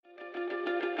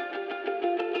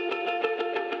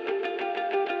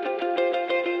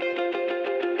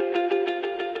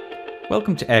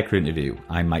Welcome to Aircrew Interview.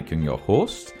 I'm Mike Young, your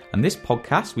host, and this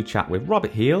podcast we chat with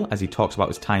Robert Heel as he talks about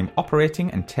his time operating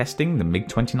and testing the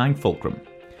MiG-29 Fulcrum.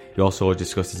 He also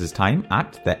discusses his time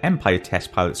at the Empire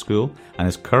Test Pilot School and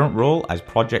his current role as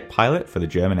project pilot for the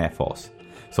German Air Force.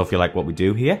 So if you like what we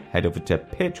do here, head over to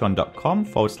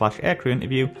patreon.com/aircrew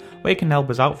interview, where you can help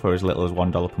us out for as little as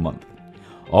 $1 per month.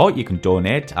 Or you can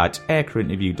donate at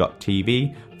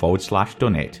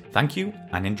aircrewinterview.tv/donate. Thank you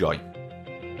and enjoy.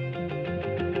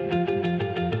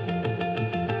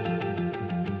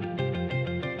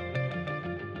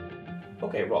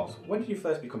 Okay, Ross, when did you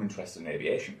first become interested in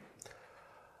aviation?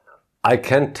 I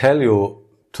can't tell you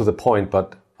to the point,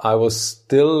 but I was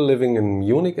still living in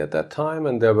Munich at that time,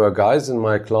 and there were guys in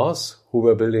my class who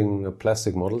were building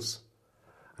plastic models.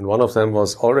 And one of them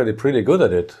was already pretty good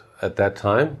at it at that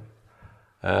time.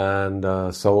 And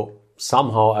so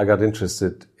somehow I got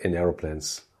interested in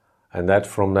aeroplanes. And that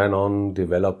from then on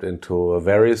developed into a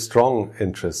very strong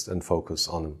interest and focus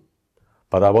on them.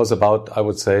 But I was about, I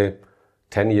would say,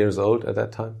 10 years old at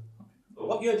that time.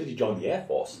 What year did you join the Air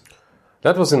Force?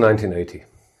 That was in 1980.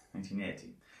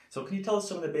 1980. So can you tell us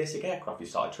some of the basic aircraft you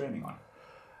started training on?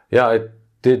 Yeah, I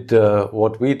did.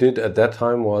 What we did at that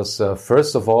time was,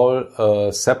 first of all,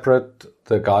 separate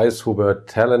the guys who were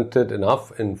talented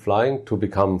enough in flying to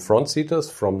become front seaters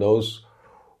from those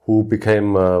who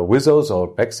became whizzos or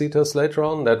backseaters later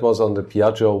on. That was on the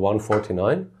Piaggio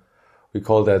 149. We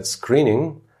call that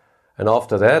screening. And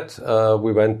after that,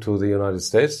 we went to the United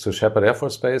States, to Sheppard Air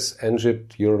Force Base,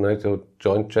 NJIT, Euro-NATO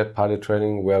Joint Jet Pilot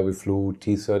Training, where we flew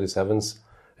T-37s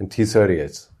and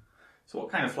T-38s. So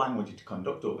what kind of flying would you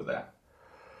conduct over there?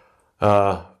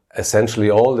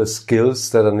 Essentially all the skills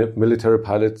that a military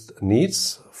pilot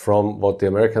needs, from what the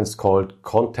Americans called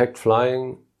contact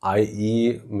flying,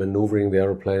 i.e. maneuvering the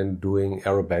aeroplane, doing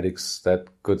aerobatics, that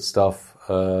good stuff,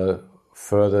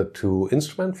 further to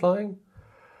instrument flying.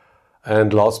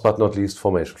 And last but not least,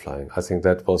 formation flying. I think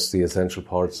that was the essential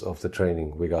parts of the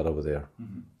training we got over there.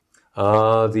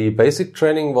 Mm-hmm. The basic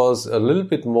training was a little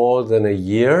bit more than a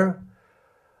year.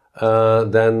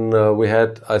 Then we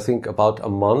had, I think, about a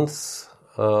month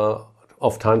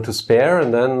of time to spare.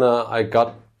 And then I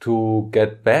got to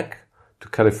get back to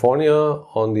California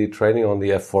on the training on the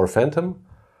F4 Phantom,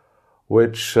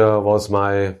 which was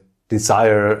my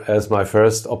desire as my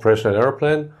first operational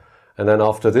airplane. And then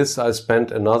after this, I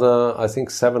spent another, I think,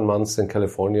 7 months in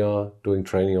California doing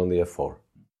training on the F4.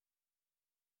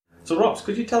 So, Robs,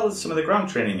 could you tell us some of the ground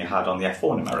training you had on the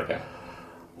F4 in America?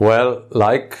 Well,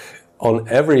 like on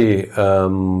every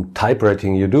type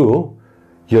rating you do,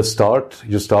 you start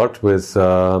with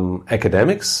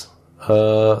academics.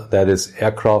 That is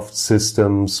aircraft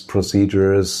systems,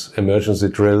 procedures, emergency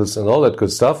drills, and all that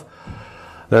good stuff.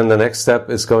 Then the next step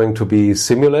is going to be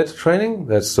simulator training.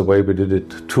 That's the way we did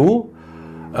it too,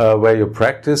 where you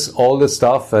practice all the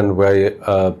stuff and where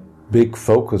big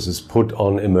focus is put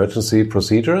on emergency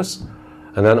procedures.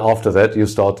 And then after that, you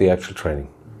start the actual training.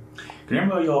 Can you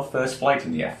remember your first flight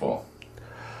in the F4?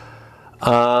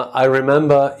 I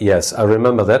remember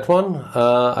that one.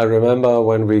 I remember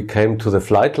when we came to the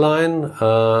flight line,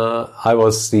 I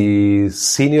was the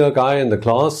senior guy in the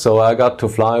class, so I got to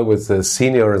fly with the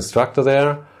senior instructor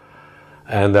there.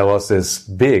 And there was this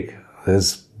big,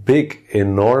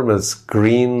 enormous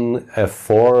green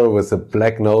F4 with a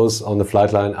black nose on the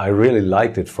flight line. I really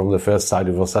liked it from the first sight.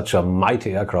 It was such a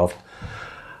mighty aircraft.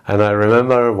 And I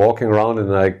remember walking around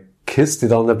and I kissed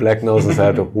it on the black nose and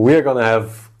said, we're going to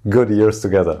have good years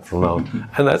together from now.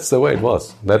 And that's the way it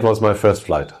was. That was my first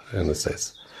flight in the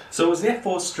States. So was the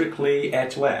F4 strictly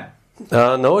air-to-air?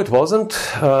 No, it wasn't.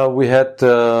 We had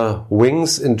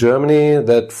wings in Germany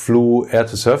that flew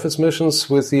air-to-surface missions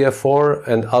with the F4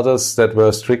 and others that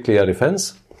were strictly air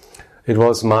defense. It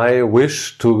was my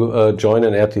wish to join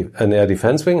an air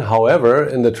defense wing. However,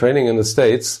 in the training in the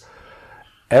States,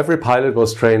 every pilot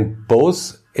was trained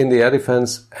both in the air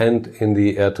defense and in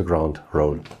the air-to-ground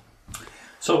role.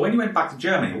 So when you went back to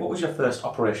Germany, what was your first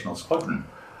operational squadron?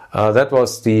 That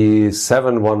was the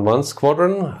 711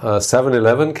 Squadron,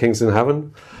 711, Kings in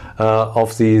Heaven,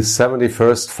 of the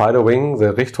 71st Fighter Wing,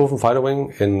 the Richthofen Fighter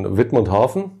Wing in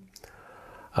Wittmundhafen,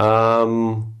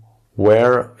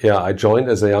 where I joined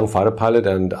as a young fighter pilot.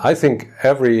 And I think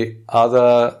every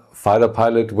other fighter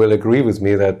pilot will agree with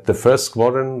me that the first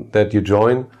squadron that you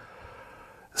join,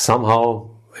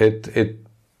 somehow it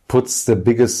puts the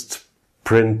biggest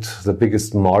print, the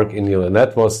biggest mark in you. And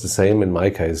that was the same in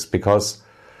my case, because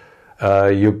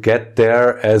you get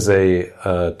there as a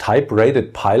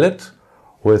type-rated pilot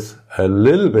with a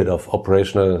little bit of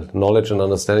operational knowledge and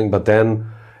understanding, but then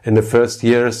in the first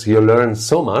years you learn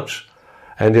so much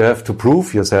and you have to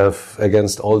prove yourself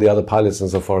against all the other pilots and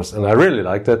so forth. And I really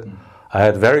liked it. I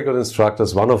had very good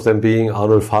instructors, one of them being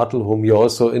Arnulf Hartl, whom you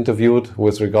also interviewed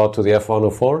with regard to the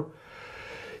F104.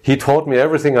 He taught me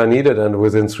everything I needed, and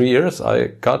within 3 years I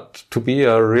got to be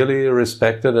a really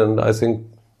respected and I think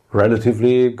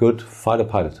relatively good fighter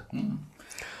pilot.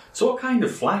 So what kind of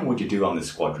flying would you do on this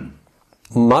squadron?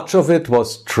 Much of it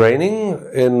was training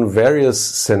in various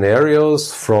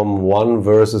scenarios, from 1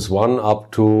 versus 1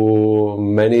 up to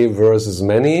many versus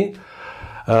many,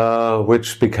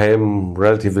 which became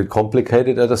relatively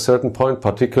complicated at a certain point,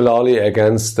 particularly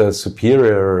against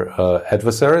superior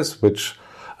adversaries, which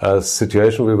a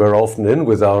situation we were often in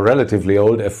with our relatively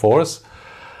old F4s.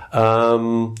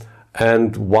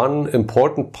 And one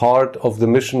important part of the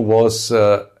mission was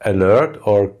alert,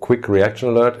 or quick reaction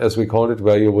alert as we called it,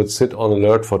 where you would sit on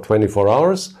alert for 24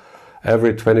 hours.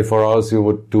 Every 24 hours you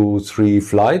would do 3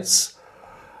 flights.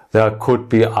 There could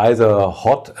be either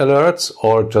hot alerts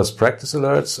or just practice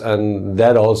alerts, and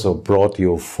that also brought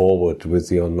you forward with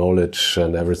your knowledge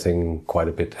and everything quite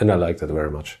a bit, and I liked it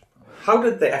very much. How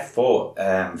did the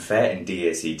F4 fare in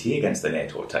DACT against the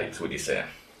NATO types, would you say?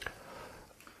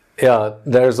 Yeah,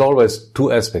 there's always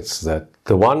 2 aspects to that.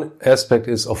 The one aspect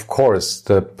is, of course,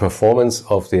 the performance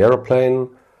of the aeroplane,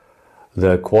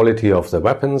 the quality of the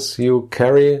weapons you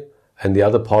carry, and the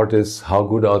other part is how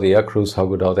good are the aircrews, how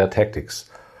good are their tactics.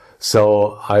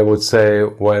 So I would say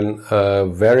when a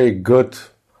very good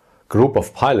group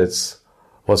of pilots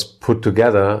was put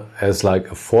together as like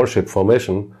a 4-ship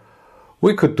formation,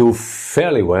 we could do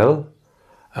fairly well.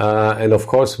 And of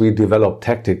course we developed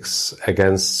tactics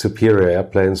against superior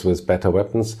airplanes with better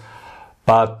weapons.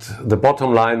 But the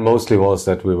bottom line mostly was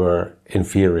that we were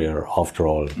inferior after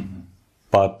all.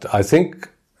 But I think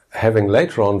having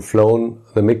later on flown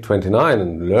the MiG-29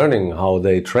 and learning how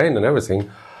they train and everything,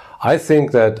 I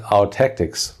think that our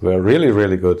tactics were really,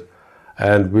 really good.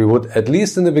 And we would, at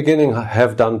least in the beginning,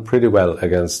 have done pretty well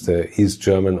against the East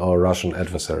German or Russian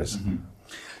adversaries.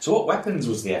 So what weapons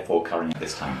was the F4 carrying at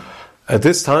this time? At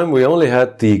this time, we only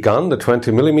had the gun, the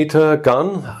 20mm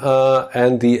gun,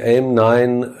 and the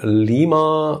AIM-9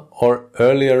 Lima, or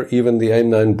earlier even the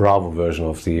AIM-9 Bravo version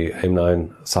of the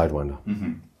AIM-9 Sidewinder.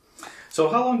 So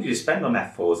how long did you spend on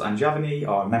F4s, and do you have any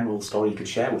memorable story you could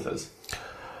share with us?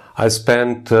 I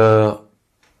spent,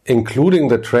 including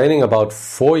the training, about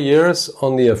 4 years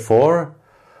on the F4.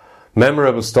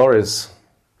 Memorable stories.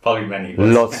 Probably many.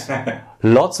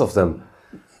 Lots of them.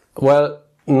 Well,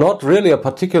 not really a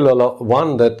particular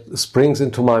one that springs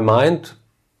into my mind.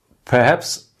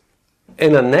 Perhaps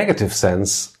in a negative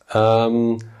sense.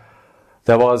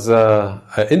 There was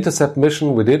an intercept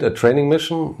mission. We did a training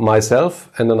mission, myself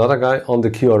and another guy on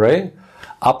the QRA,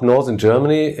 up north in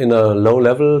Germany in a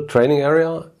low-level training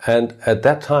area. And at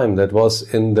that time, that was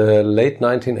in the late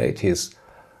 1980s,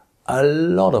 a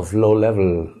lot of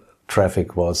low-level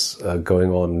traffic was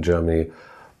going on in Germany.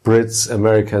 Brits,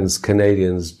 Americans,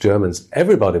 Canadians, Germans,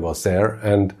 everybody was there.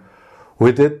 And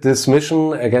we did this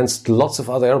mission against lots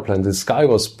of other airplanes. The sky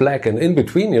was black, and in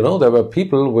between, you know, there were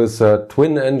people with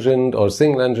twin-engined or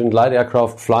single-engined light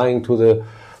aircraft flying to the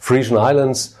Frisian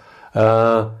Islands.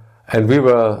 And we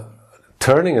were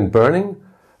turning and burning.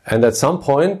 And at some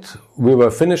point, we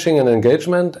were finishing an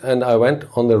engagement, and I went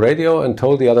on the radio and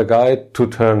told the other guy to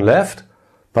turn left,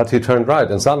 but he turned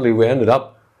right. And suddenly we ended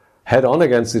up head on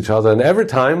against each other. And every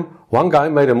time one guy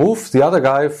made a move, the other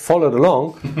guy followed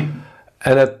along.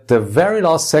 And at the very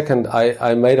last second,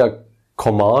 I made a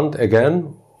command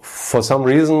again for some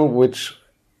reason which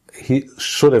he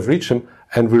should have reached him.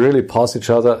 And we really passed each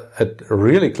other at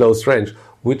really close range,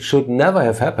 which should never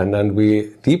have happened. And we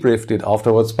debriefed it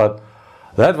afterwards. But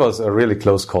that was a really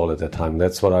close call at that time.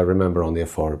 That's what I remember on the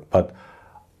F4. But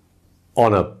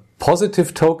on a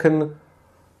positive token,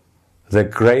 the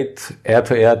great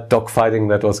air-to-air dogfighting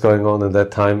that was going on at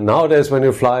that time. Nowadays, when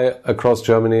you fly across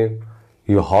Germany,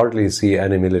 you hardly see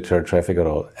any military traffic at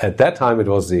all. At that time, it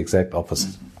was the exact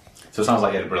opposite. So it sounds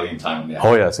like you had a brilliant time. Yeah.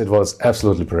 Oh yes, it was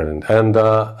absolutely brilliant. And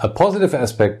a positive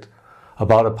aspect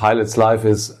about a pilot's life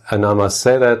is, and I must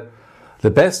say that,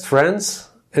 the best friends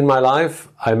in my life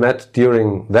I met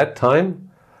during that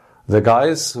time. The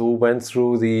guys who went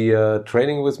through the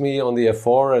training with me on the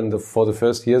F4 and for the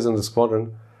first years in the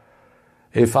squadron.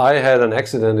 If I had an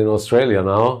accident in Australia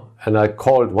now and I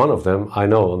called one of them, I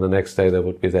know on the next day they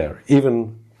would be there,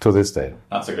 even to this day.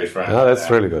 That's a good friend. Yeah, that's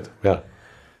really good. Yeah.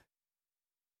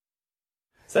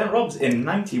 So, Robs, in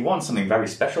 91, something very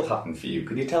special happened for you.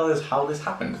 Could you tell us how this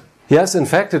happened? Yes, in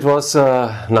fact, it was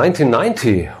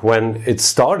 1990 when it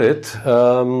started.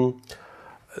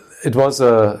 it was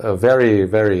a very,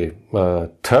 very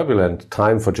turbulent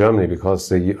time for Germany because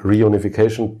the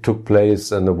reunification took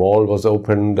place and the wall was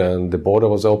opened and the border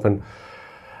was open.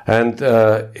 And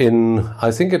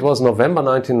I think it was November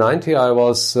 1990, I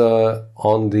was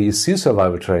on the sea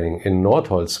survival training in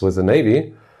Nordholz with the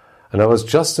Navy. And I was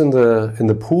just in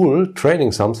the pool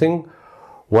training something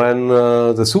when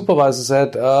the supervisor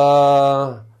said,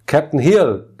 Captain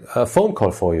Heel, a phone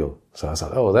call for you. So I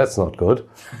thought, oh, that's not good.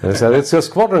 And he said, it's your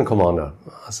squadron commander.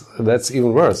 Said, that's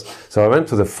even worse. So I went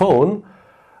to the phone,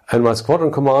 and my squadron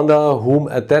commander, whom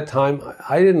at that time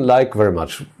I didn't like very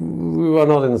much, we were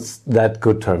not in that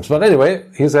good terms. But anyway,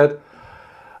 he said,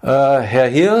 Herr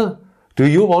Heel, do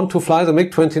you want to fly the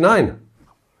MiG-29?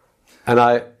 And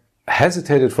I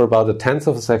hesitated for about a tenth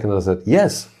of a second. I said,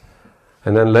 yes.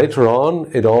 And then later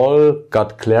on, it all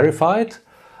got clarified.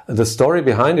 The story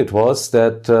behind it was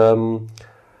that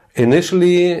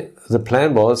initially, the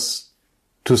plan was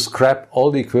to scrap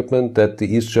all the equipment that the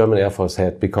East German Air Force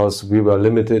had because we were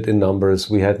limited in numbers.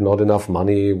 We had not enough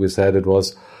money. We said it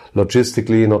was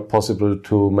logistically not possible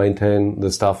to maintain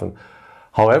the stuff.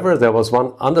 However, there was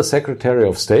one Undersecretary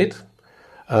of State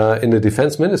in the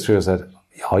Defense Ministry who said,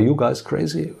 are you guys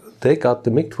crazy? They got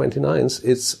the MiG-29s.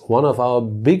 It's one of our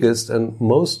biggest and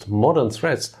most modern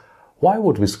threats. Why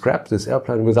would we scrap this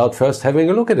airplane without first having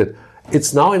a look at it?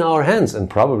 It's now in our hands, and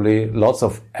probably lots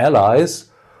of allies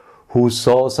who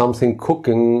saw something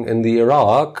cooking in the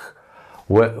Iraq,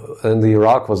 and the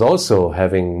Iraq was also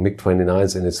having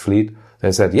MiG-29s in its fleet.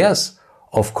 They said, yes,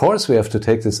 of course we have to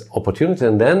take this opportunity.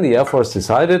 And then the Air Force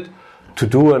decided to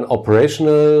do an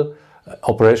operational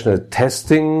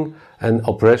testing and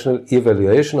operational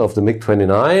evaluation of the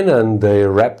MiG-29, and they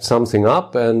wrapped something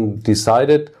up and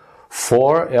decided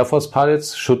 4 Air Force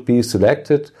pilots should be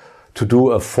selected to do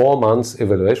a 4-month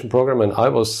evaluation program, and I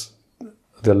was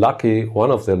one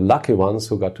of the lucky ones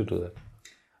who got to do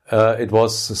that. It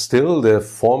was still the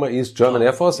former East German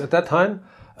Air Force at that time.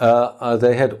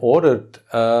 They had ordered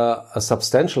a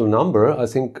substantial number, I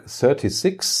think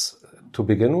 36 to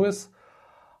begin with.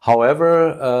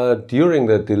 However, during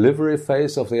the delivery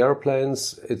phase of the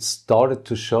airplanes, it started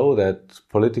to show that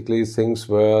politically things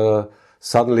were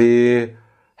suddenly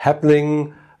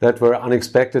happening that were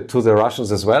unexpected to the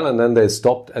Russians as well. And then they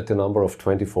stopped at the number of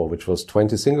 24, which was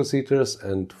 20 single-seaters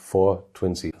and 4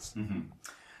 twin-seaters. Mm-hmm.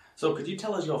 So could you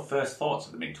tell us your first thoughts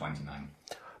of the MiG-29?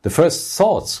 The first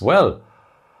thoughts? Well,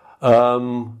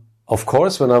 of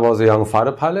course, when I was a young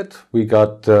fighter pilot, we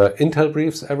got intel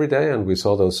briefs every day, and we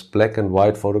saw those black and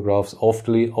white photographs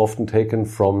often taken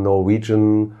from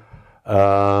Norwegian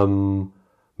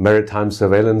maritime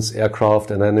surveillance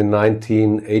aircraft. And then in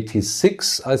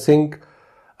 1986, I think,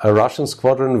 a Russian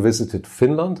squadron visited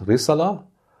Finland, Risala,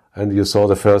 and you saw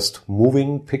the first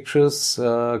moving pictures,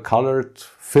 colored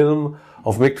film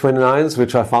of MiG-29s,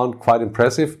 which I found quite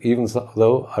impressive, even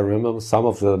though I remember some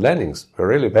of the landings were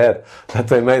really bad that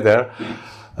they made there.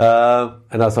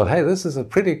 And I thought, hey, this is a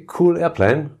pretty cool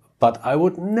airplane, but I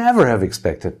would never have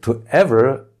expected to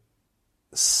ever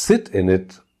sit in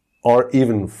it or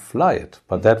even fly it.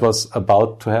 But that was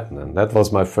about to happen, and that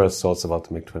was my first thoughts about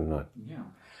the MiG-29. Yeah.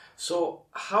 So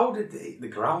how did the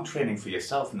ground training for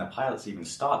yourself and the pilots even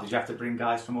start? Did you have to bring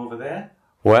guys from over there?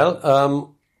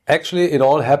 Well, actually, it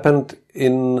all happened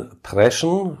in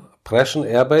Prešen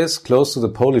Air Base, close to the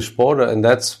Polish border, and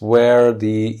that's where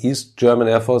the East German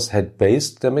Air Force had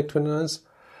based their MiG-29s,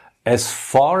 as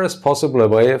far as possible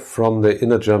away from the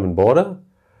inner German border,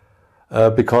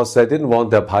 because they didn't want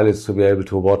their pilots to be able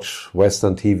to watch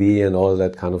Western TV and all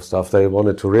that kind of stuff. They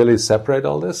wanted to really separate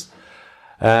all this.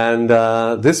 And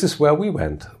this is where we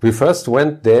went. We first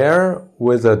went there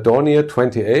with a Dornier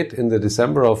 28 in the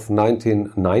December of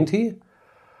 1990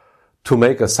 to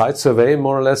make a site survey,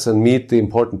 more or less, and meet the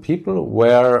important people,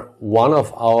 where one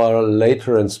of our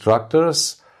later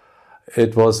instructors,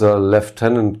 it was a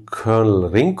Lieutenant Colonel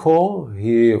Rinko.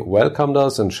 He welcomed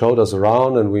us and showed us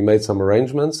around, and we made some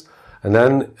arrangements. And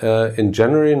then in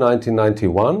January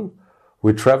 1991,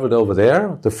 we traveled over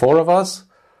there, the 4 of us,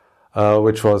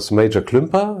 which was Major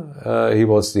Klümper. He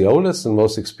was the oldest and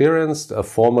most experienced, a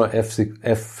former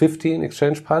F-15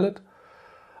 exchange pilot.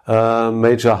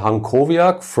 Major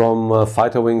Hankowiak from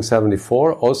Fighter Wing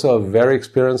 74, also a very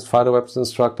experienced fighter weapons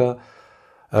instructor.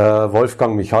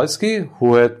 Wolfgang Michalski,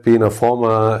 who had been a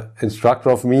former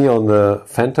instructor of me on the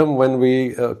Phantom when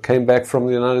we came back from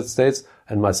the United States,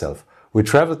 and myself. We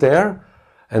traveled there,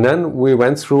 and then we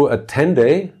went through a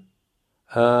 10-day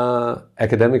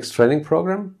academics training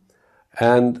program.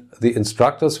 And the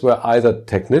instructors were either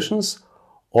technicians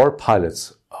or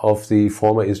pilots of the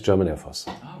former East German Air Force.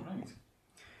 Oh, right.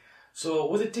 So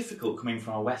was it difficult coming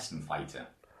from a Western fighter?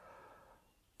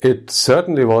 It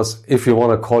certainly was, if you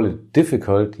want to call it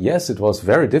difficult, yes, it was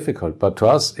very difficult, but to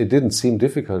us it didn't seem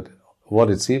difficult.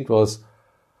 What it seemed was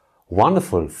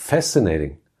wonderful,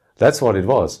 fascinating. That's what it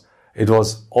was. It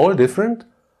was all different,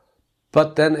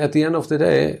 but then at the end of the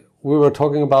day, we were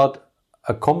talking about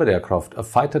a combat aircraft, a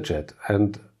fighter jet,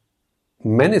 and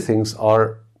many things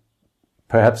are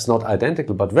perhaps not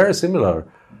identical, but very similar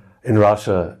in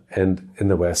Russia and in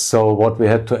the West. So what we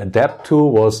had to adapt to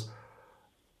was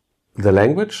the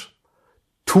language.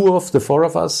 2 of the 4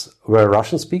 of us were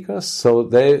Russian speakers, so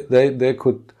they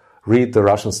could read the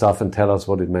Russian stuff and tell us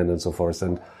what it meant and so forth.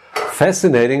 And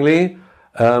fascinatingly,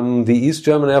 the East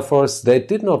German Air Force, they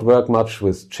did not work much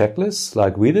with checklists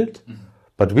like we did,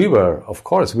 but we were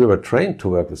trained to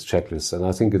work with checklists, and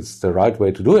I think it's the right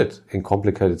way to do it in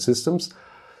complicated systems.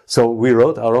 So we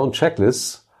wrote our own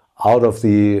checklists out of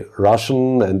the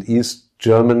Russian and East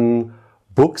German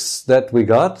books that we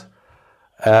got.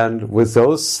 And with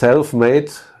those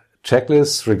self-made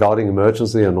checklists regarding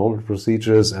emergency and normal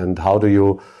procedures and how do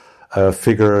you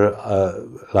figure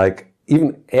like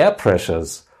even air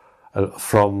pressures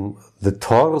from the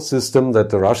Toro system that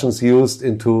the Russians used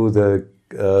into the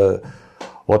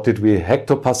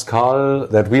hectopascal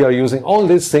that we are using, all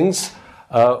these things,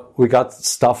 we got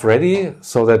stuff ready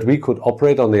so that we could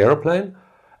operate on the airplane.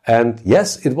 And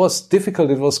yes, it was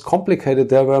difficult, it was complicated,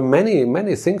 there were many,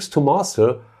 many things to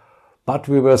master, but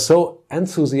we were so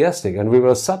enthusiastic and we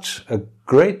were such a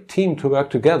great team to work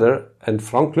together, and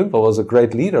Frank Klümper was a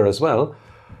great leader as well.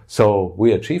 So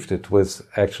we achieved it with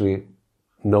actually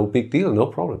no big deal, no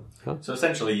problem. Yeah. So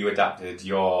essentially you adapted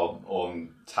your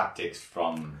own tactics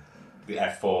from the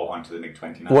F4 onto the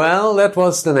MiG-29? Well, that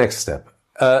was the next step.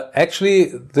 Actually,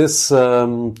 this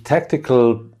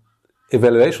tactical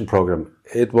evaluation program,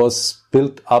 it was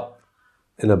built up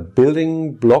in a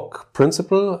building block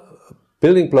principle.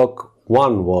 Building block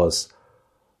 1 was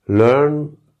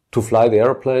learn to fly the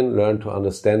airplane, learn to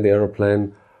understand the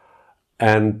airplane,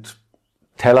 and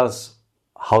tell us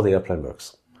how the airplane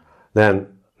works. Then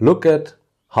look at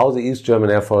how the East German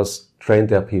Air Force trained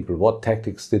their people. What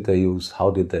tactics did they use?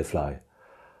 How did they fly?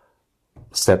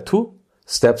 Step 2.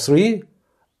 Step 3,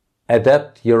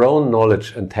 adapt your own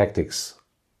knowledge and tactics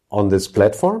on this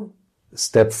platform.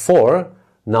 Step 4,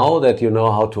 now that you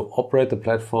know how to operate the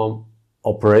platform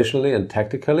operationally and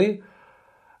tactically,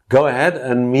 go ahead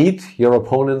and meet your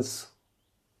opponents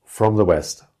from the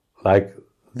West, like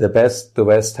the best the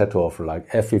West had to offer, like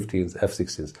F-15s,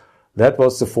 F-16s. That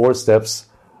was the 4 steps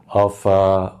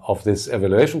of this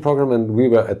evaluation program, and we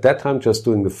were at that time just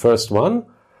doing the first one,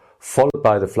 followed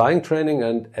by the flying training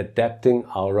and adapting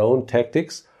our own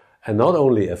tactics, and not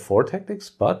only F4 tactics,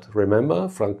 but remember,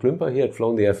 Frank Klümper, he had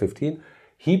flown the F-15,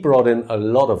 he brought in a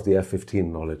lot of the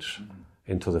F-15 knowledge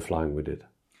into the flying we did.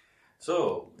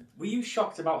 So, were you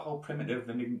shocked about how primitive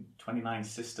the MiG-29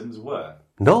 systems were?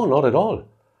 No, not at all.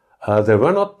 They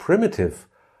were not primitive.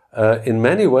 In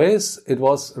many ways, it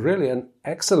was really an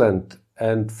excellent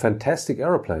and fantastic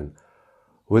aeroplane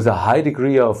with a high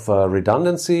degree of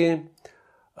redundancy,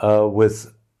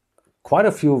 with quite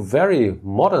a few very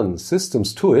modern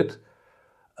systems to it.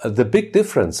 The big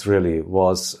difference really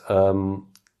was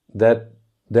that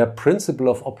their principle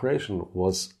of operation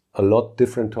was a lot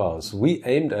different to ours. We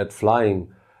aimed at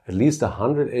flying at least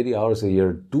 180 hours a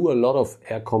year, do a lot of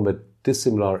air combat,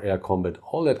 dissimilar air combat,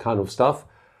 all that kind of stuff.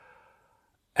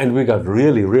 And we got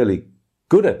really, really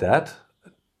good at that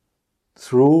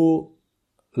through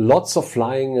lots of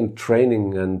flying and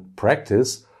training and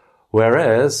practice.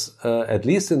 Whereas, at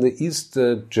least in the East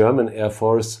German Air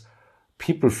Force,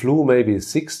 people flew maybe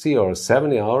 60 or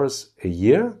 70 hours a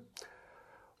year,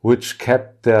 which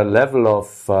kept their level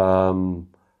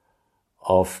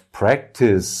of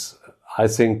practice, I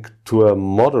think, to a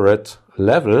moderate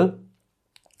level.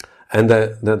 And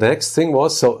the next thing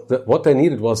was, what they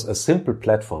needed was a simple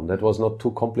platform that was not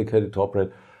too complicated to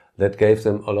operate, that gave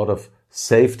them a lot of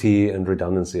safety and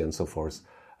redundancy and so forth.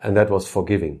 And that was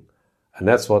forgiving. And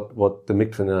that's what the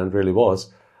MiG-29 really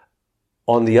was.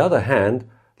 On the other hand,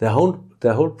 their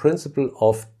whole principle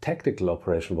of tactical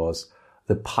operation was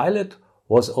the pilot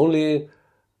was only,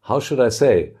 how should I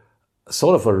say,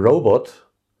 sort of a robot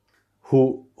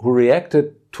who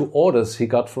reacted to orders he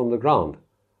got from the ground,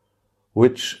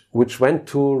 which went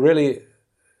to really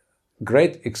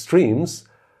great extremes.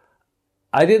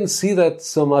 I didn't see that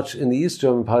so much in the East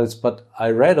German pilots, but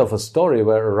I read of a story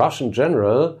where a Russian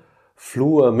general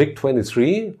flew a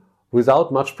MiG-23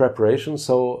 without much preparation,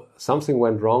 so something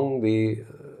went wrong. The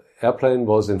airplane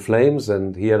was in flames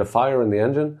and he had a fire in the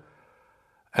engine.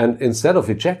 And instead of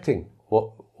ejecting,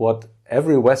 what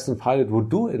every Western pilot would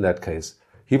do in that case,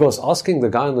 he was asking the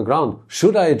guy on the ground,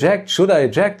 should I eject? Should I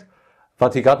eject?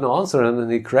 But he got no answer, and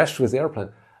then he crashed with the airplane.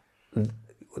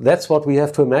 That's what we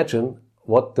have to imagine,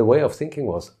 what the way of thinking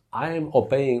was. I am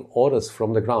obeying orders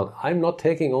from the ground. I'm not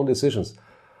taking own decisions.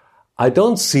 I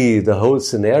don't see the whole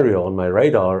scenario on my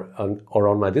radar or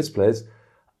on my displays.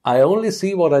 I only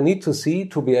see what I need to see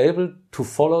to be able to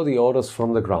follow the orders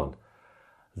from the ground.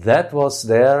 That was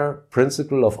their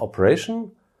principle of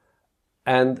operation.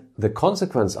 And the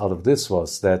consequence out of this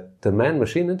was that the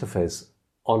man-machine interface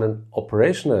on an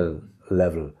operational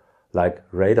level, like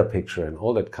radar picture and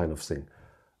all that kind of thing,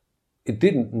 it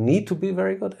didn't need to be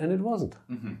very good, and it wasn't.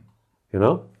 Mm-hmm. You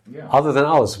know? Yeah. Other than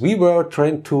ours. We were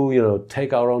trained to,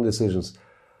 take our own decisions,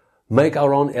 make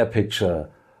our own air picture,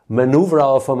 maneuver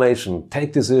our formation,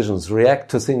 take decisions, react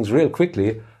to things real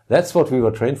quickly. That's what we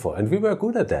were trained for. And we were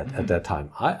good at that at that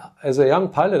time. As a young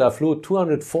pilot, I flew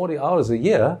 240 hours a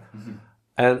year. Mm-hmm.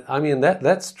 And I mean,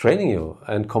 that's training you.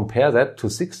 And compare that to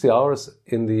 60 hours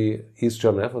in the East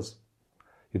German Air Force.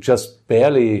 You just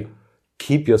barely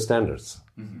keep your standards,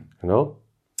 you know?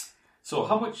 So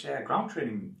how much ground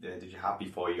training did you have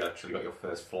before you actually got your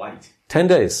first flight? 10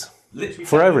 days. Literally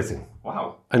for everything.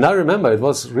 Wow. And I remember it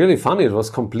was really funny. It was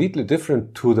completely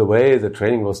different to the way the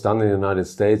training was done in the United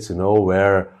States,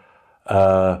 where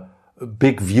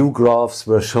big view graphs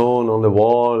were shown on the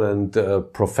wall and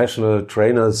professional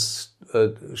trainers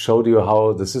showed you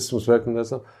how the systems work and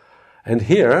stuff. And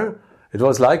here, it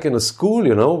was like in a school,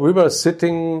 we were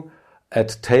sitting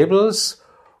at tables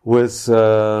with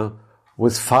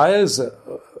files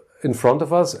in front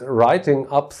of us, writing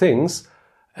up things.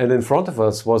 And in front of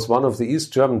us was one of the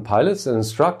East German pilots, an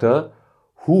instructor,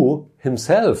 who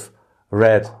himself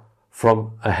read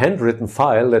from a handwritten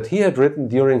file that he had written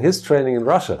during his training in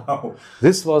Russia. Oh.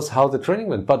 This was how the training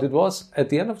went. But it was, at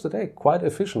the end of the day, quite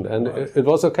efficient. And it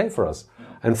was okay for us. Yeah.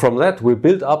 And from that, we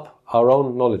built up our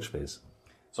own knowledge base.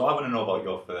 So I want to know about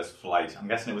your first flight. I'm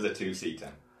guessing it was a two-seater.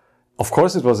 Of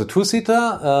course, it was a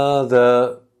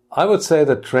two-seater. I would say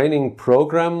the training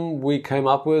program we came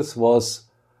up with was,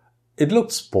 it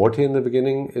looked sporty in the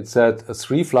beginning. It said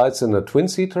 3 flights in a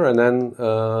twin-seater and then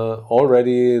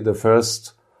already the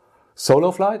first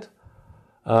solo flight.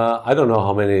 I don't know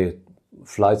how many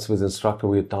flights with instructor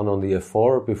we had done on the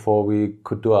F4 before we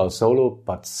could do our solo,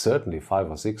 but certainly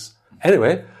 5 or 6.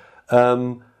 Anyway,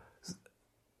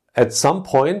 at some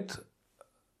point,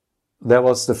 there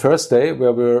was the first day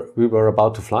where we were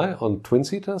about to fly on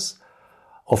twin-seaters.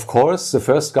 Of course, the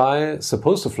first guy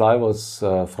supposed to fly was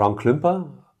Frank Klümper,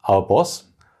 our boss,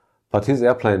 but his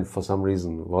airplane, for some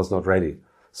reason, was not ready.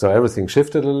 So everything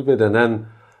shifted a little bit, and then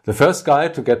the first guy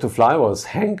to get to fly was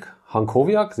Hank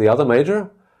Hankowiak, the other major.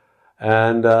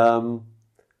 And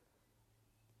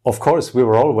of course, we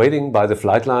were all waiting by the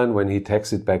flight line when he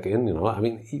taxied back in,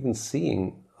 even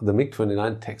seeing the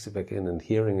MiG-29 taxi back in and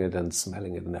hearing it and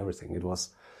smelling it and everything. It was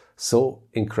so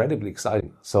incredibly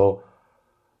exciting. So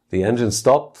the engine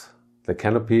stopped, the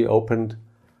canopy opened,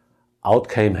 out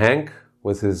came Hank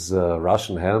with his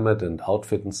Russian helmet and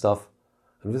outfit and stuff.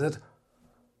 And we said,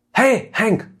 "Hey,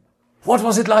 Hank, what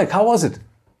was it like? How was it?"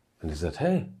 And he said,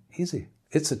 "Hey, easy.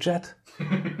 It's a jet."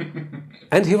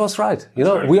 And he was right.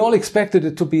 We all expected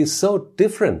it to be so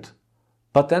different,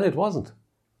 but then it wasn't.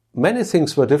 Many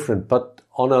things were different, but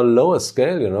on a lower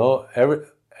scale,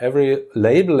 every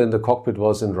label in the cockpit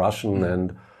was in Russian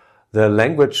and the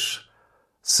language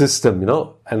system,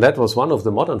 and that was one of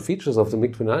the modern features of the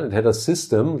MiG-29. It had a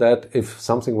system that if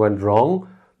something went wrong,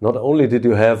 not only did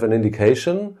you have an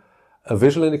indication, a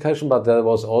visual indication, but there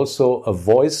was also a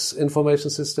voice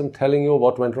information system telling you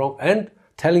what went wrong and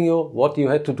telling you what you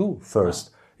had to do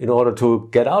first in order to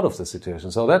get out of the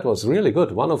situation. So that was really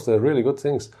good, one of the really good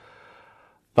things.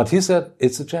 But he said,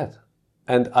 it's a jet.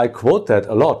 And I quote that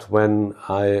a lot when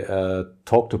I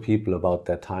talk to people about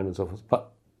that time and so forth.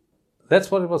 But that's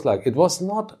what it was like. It was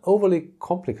not overly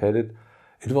complicated.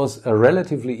 It was a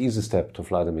relatively easy step to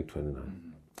fly the MiG-29. Mm-hmm.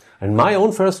 And my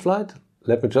own first flight,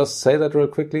 let me just say that real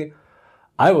quickly,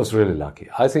 I was really lucky.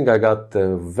 I think I got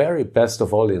the very best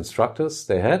of all the instructors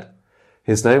they had.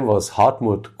 His name was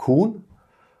Hartmut Kuhn,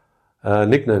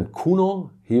 nicknamed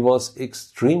Kuno. He was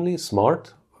extremely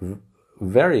smart,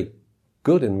 very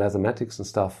good in mathematics and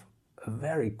stuff, a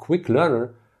very quick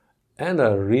learner, and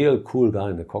a real cool guy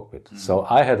in the cockpit. Mm-hmm. So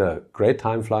I had a great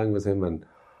time flying with him, and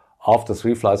after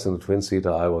 3 flights in the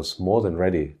twin-seater, I was more than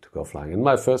ready to go flying. And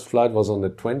my first flight was on the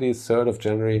 23rd of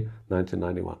January,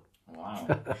 1991. Wow.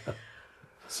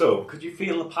 So, could you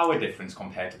feel the power difference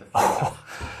compared to the first?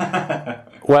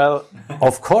 Well,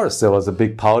 of course, there was a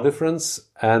big power difference,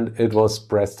 and it was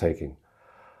breathtaking.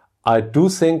 I do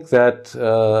think that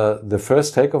the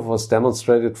first takeoff was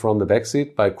demonstrated from the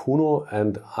backseat by Kuno,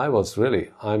 and I was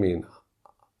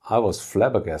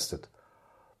flabbergasted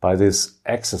by this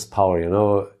excess power. You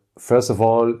know, first of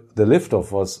all, the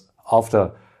liftoff was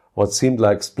after what seemed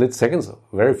like split seconds,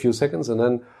 very few seconds, and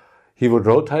then he would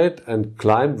rotate and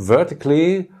climb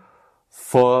vertically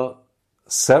for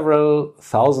several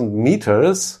thousand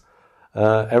meters.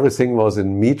 Everything was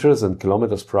in meters and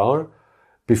kilometers per hour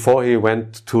before he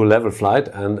went to level flight,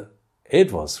 and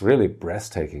it was really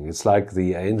breathtaking. It's like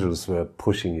the angels were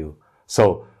pushing you.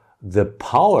 So the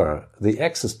power, the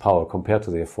excess power compared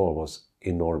to the F4 was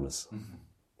enormous. Mm-hmm.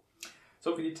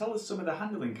 So can you tell us some of the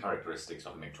handling characteristics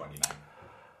of the MiG-29?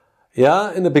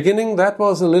 Yeah, in the beginning that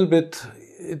was a little bit,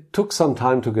 it took some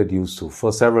time to get used to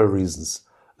for several reasons.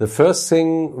 The first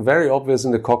thing, very obvious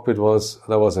in the cockpit, was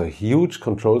there was a huge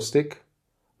control stick,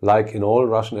 like in all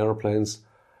Russian airplanes.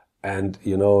 And,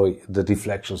 you know, the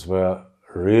deflections were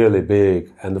really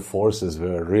big and the forces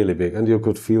were really big. And you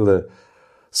could feel the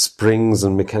springs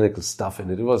and mechanical stuff in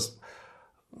it. It was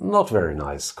not very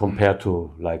nice compared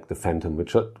to like the Phantom,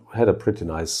 which had a pretty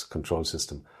nice control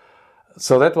system.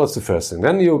 So that was the first thing.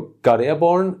 Then you got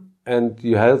airborne and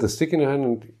you held the stick in your hand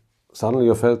and suddenly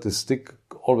you felt the stick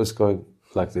always going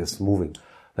like this, moving.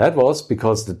 That was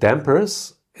because the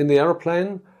dampers in the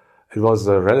airplane, it was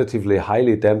a relatively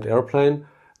highly damped airplane,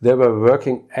 they were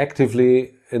working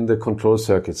actively in the control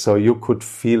circuit, so you could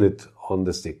feel it on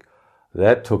the stick.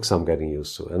 That took some getting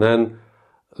used to. And then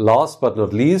last but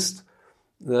not least,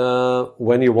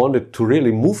 when you wanted to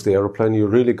really move the airplane, you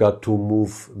really got to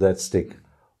move that stick.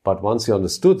 But once you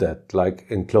understood that, like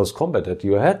in close combat, that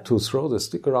you had to throw the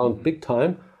stick around big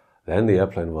time, then the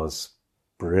airplane was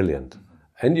brilliant.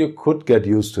 And you could get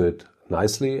used to it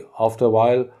nicely after a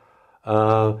while,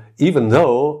 even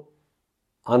though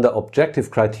under objective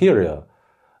criteria,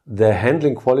 the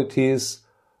handling qualities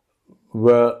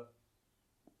were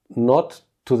not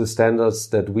to the standards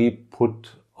that we put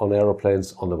on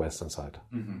aeroplanes on the Western side,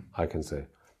 I can say.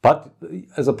 But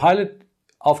as a pilot,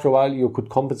 after a while, you could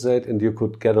compensate and you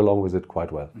could get along with it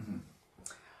quite well. Mm-hmm.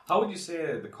 How would you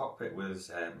say the cockpit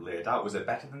was laid out? Was it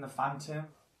better than the Phantom?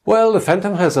 Well, the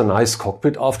Phantom has a nice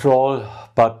cockpit after all,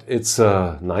 but it's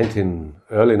a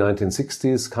early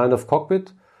 1960s kind of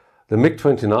cockpit. The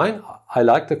MiG-29, I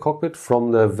like the cockpit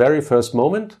from the very first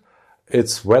moment.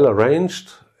 It's well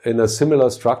arranged in a similar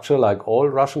structure like all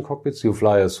Russian cockpits. You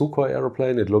fly a Sukhoi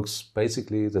aeroplane, it looks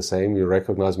basically the same. You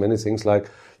recognize many things, like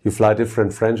you fly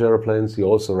different French airplanes, you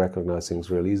also recognize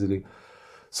things real easily.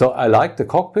 So I like the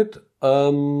cockpit.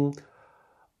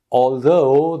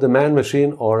 Although the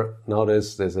man-machine, or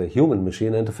nowadays there's a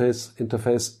human-machine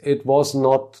interface, it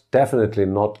was definitely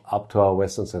not up to our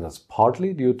Western standards,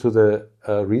 partly due to the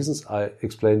reasons I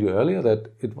explained you earlier,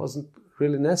 that it wasn't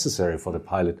really necessary for the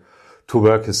pilot to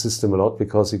work his system a lot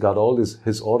because he got all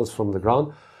his orders from the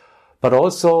ground. But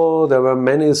also there were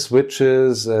many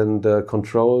switches and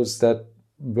controls that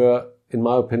were, in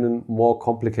my opinion, more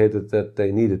complicated than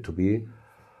they needed to be.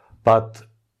 But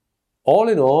all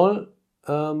in all,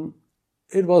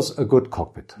 it was a good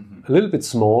cockpit. A little bit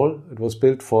small. It was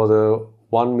built for the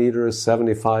 1.75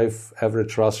 meter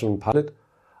average Russian pilot.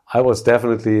 I was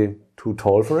definitely too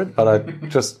tall for it, but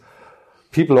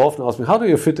people often ask me, how do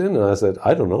you fit in? And I said,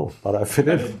 I don't know, but I fit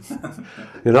in.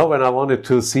 You know, when I wanted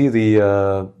to see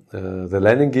the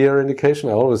landing gear indication,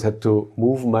 I always had to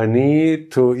move my knee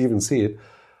to even see it,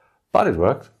 but it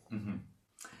worked. Mm-hmm.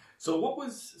 So what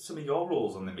was some of your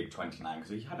roles on the MiG-29?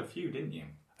 Because you had a few, didn't you?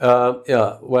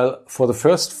 Yeah, well, for the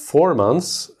first 4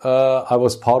 months, I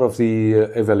was part of the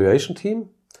evaluation team.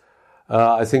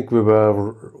 I think we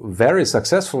were very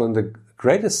successful, and the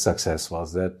greatest success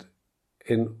was that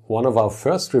in one of our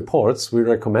first reports, we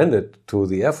recommended to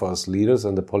the Air Force leaders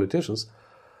and the politicians,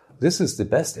 this is the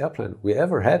best airplane we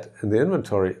ever had in the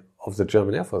inventory of the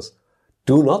German Air Force.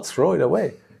 Do not throw it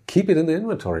away. Keep it in the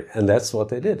inventory. And that's what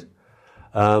they did.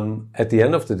 At the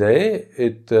end of the day,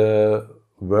 it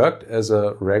worked as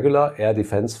a regular air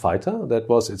defense fighter. That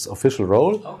was its official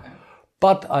role. Okay.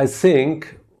 But I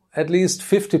think at least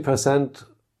 50%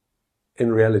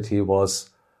 in reality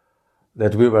was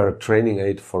that we were a training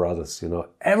aid for others. You know,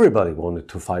 everybody wanted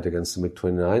to fight against the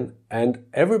MiG-29, and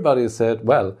everybody said,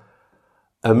 well,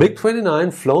 a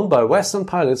MiG-29 flown by Western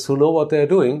pilots who know what they're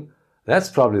doing, that's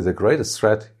probably the greatest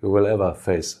threat you will ever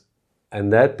face.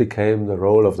 And that became the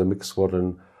role of the MiG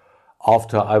squadron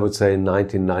after, I would say,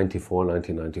 1994,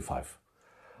 1995.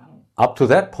 Up to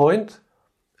that point,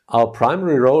 our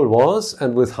primary role was,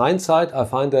 and with hindsight, I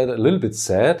find that a little bit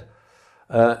sad,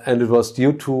 and it was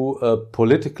due to a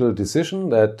political decision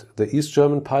that the East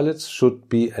German pilots should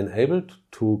be enabled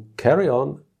to carry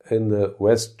on in the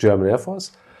West German Air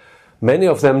Force. Many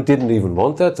of them didn't even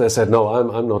want that. They said, no,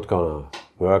 I'm not going to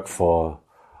work for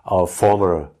our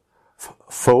former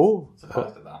foe.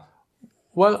 Supposed to that.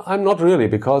 Well, I'm not really,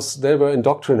 because they were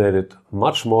indoctrinated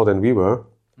much more than we were.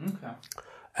 Okay.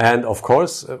 And of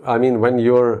course, I mean, when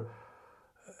you're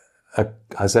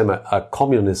a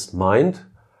communist mind,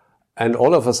 and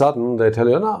all of a sudden they tell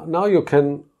you, now you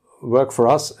can work for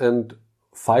us and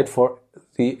fight for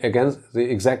the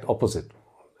exact opposite.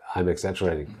 I'm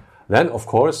exaggerating. Then, of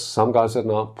course, some guys said,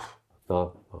 no.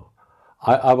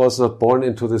 I was not born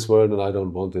into this world and I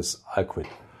don't want this. I quit.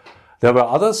 There were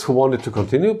others who wanted to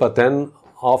continue, but then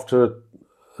after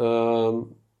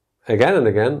again and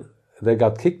again, they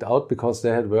got kicked out because they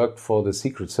had worked for the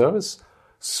Secret Service,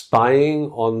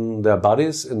 spying on their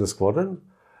buddies in the squadron.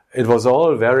 It was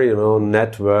all very,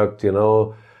 networked,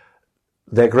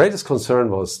 Their greatest concern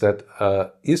was that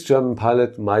East German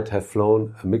pilot might have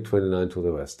flown a MiG-29 to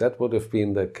the west. That would have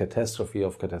been the catastrophe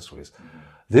of catastrophes.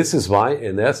 This is why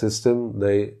in their system,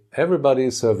 everybody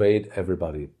surveyed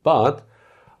everybody. But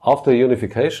after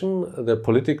unification, the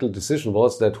political decision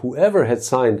was that whoever had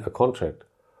signed a contract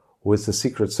with the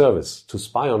Secret Service to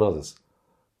spy on others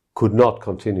could not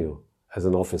continue as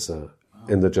an officer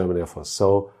in the German Air Force.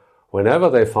 So whenever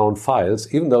they found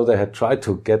files, even though they had tried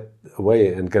to get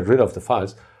away and get rid of the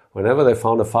files, whenever they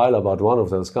found a file about one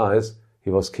of those guys, he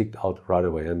was kicked out right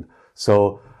away. And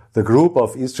so the group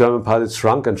of East German pilots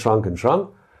shrunk and shrunk and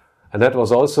shrunk. And that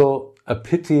was also a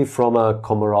pity from a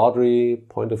camaraderie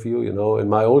point of view. In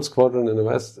my old squadron in the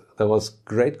West, there was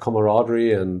great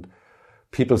camaraderie and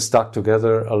people stuck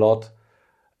together a lot.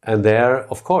 And there,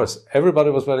 of course, everybody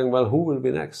was wondering, well, who will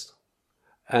be next?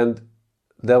 And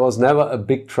there was never a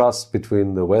big trust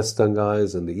between the Western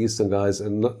guys and the Eastern guys,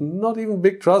 and not even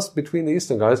big trust between the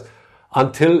Eastern guys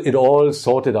until it all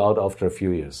sorted out after a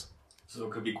few years. So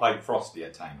it could be quite frosty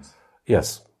at times.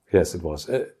 Yes, it was.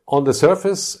 On the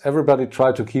surface, everybody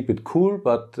tried to keep it cool,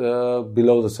 but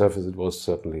below the surface, it was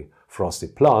certainly frosty.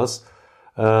 Plus,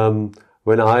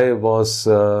 when I was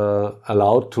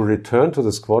allowed to return to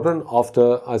the squadron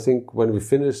after, I think, when we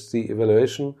finished the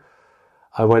evaluation,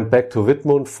 I went back to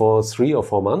Wittmund for 3 or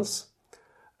 4 months,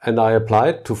 and I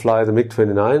applied to fly the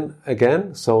MiG-29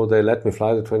 again, so they let me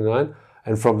fly the 29.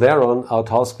 And from there on, our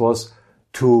task was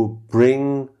to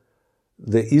bring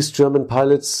the East German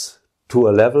pilots to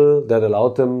a level that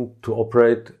allowed them to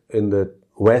operate in the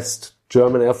West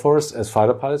German Air Force as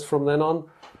fighter pilots from then on.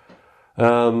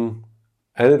 And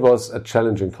it was a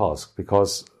challenging task,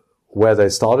 because where they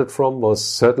started from was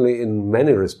certainly in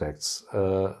many respects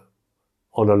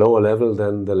on a lower level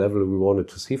than the level we wanted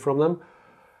to see from them.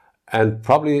 And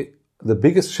probably the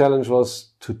biggest challenge was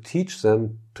to teach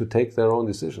them to take their own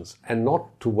decisions and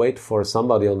not to wait for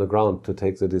somebody on the ground to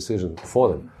take the decision for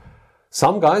them.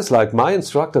 Some guys, like my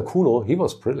instructor Kuno, he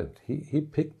was brilliant. He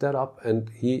picked that up and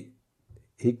he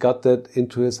got that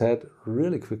into his head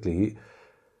really quickly.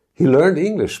 He learned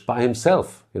English by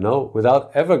himself,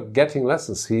 without ever getting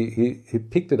lessons. He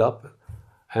picked it up.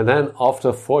 And then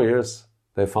after 4 years,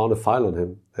 they found a file on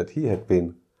him that he had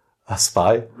been a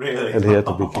spy. Really? And he had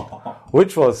to be kicked.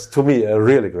 Which was, to me, a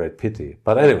really great pity.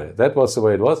 But anyway, that was the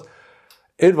way it was.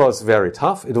 It was very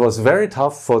tough. It was very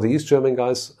tough for the East German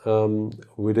guys.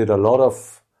 We did a lot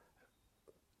of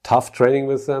tough training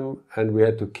with them, and we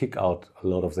had to kick out a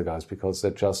lot of the guys because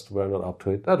they just were not up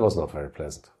to it. That was not very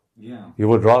pleasant. Yeah. You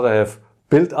would rather have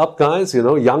built up guys,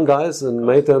 young guys, and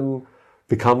made them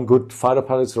become good fighter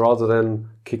pilots rather than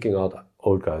kicking out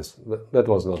old guys. That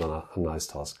was not a nice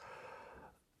task.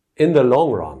 In the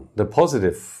long run, the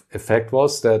positive effect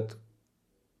was that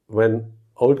when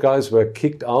old guys were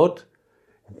kicked out,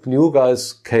 new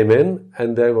guys came in,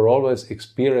 and they were always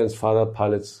experienced fighter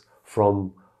pilots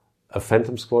from a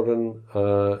Phantom squadron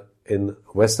in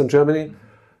Western Germany.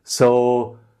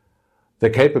 So the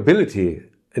capability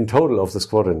in total of the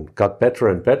squadron got better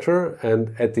and better.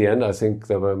 And at the end, I think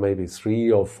there were maybe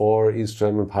 3 or 4 East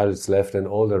German pilots left, and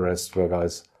all the rest were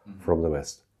guys from the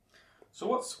West. So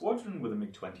what squadron were the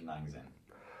MiG-29s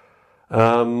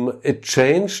in? It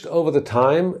changed over the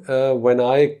time. When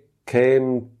I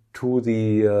came to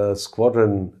the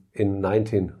squadron in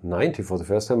 1990 for the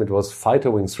first time, it was Fighter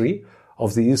Wing 3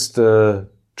 of the East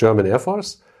German Air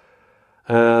Force.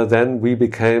 Then we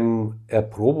became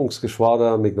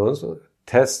Erprobungsgeschwader MiG-29,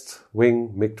 Test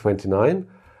Wing MiG-29,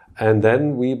 and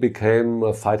then we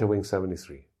became Fighter Wing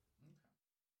 73.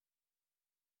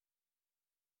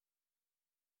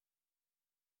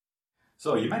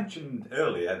 So you mentioned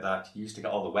earlier that you used to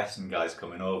get all the Western guys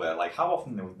coming over. Like, how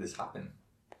often would this happen?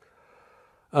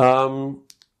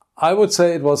 I would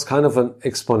say it was kind of an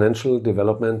exponential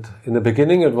development. In the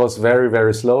beginning, it was very,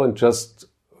 very slow, and just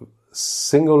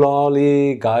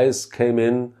singularly guys came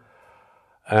in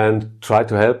and tried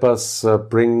to help us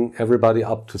bring everybody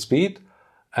up to speed.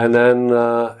 And then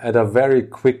at a very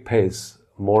quick pace,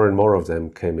 more and more of them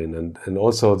came in, and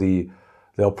also the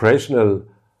operational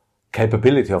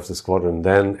capability of the squadron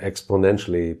then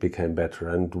exponentially became better.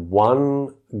 And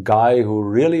one guy who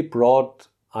really brought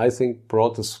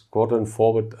the squadron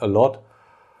forward a lot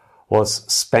was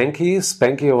Spanky.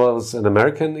 Spanky was an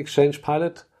American exchange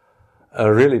pilot,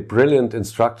 a really brilliant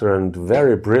instructor and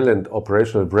very brilliant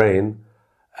operational brain.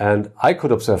 And I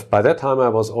could observe, by that time I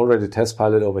was already test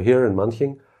pilot over here in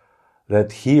Manching,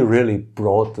 that he really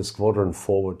brought the squadron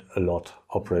forward a lot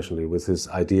operationally with his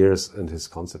ideas and his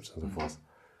concepts and so forth.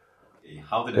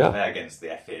 How did it fare against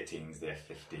the F-18s, the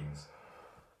F-15s?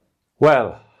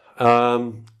 Well,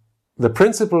 the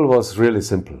principle was really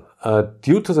simple.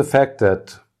 Due to the fact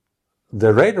that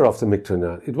the radar of the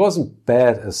MiG-29, it wasn't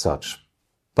bad as such,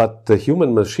 but the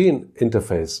human-machine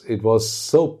interface, it was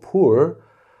so poor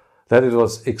that it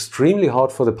was extremely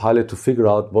hard for the pilot to figure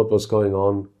out what was going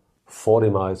on 40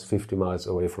 miles, 50 miles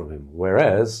away from him.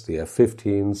 Whereas the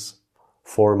F-15s,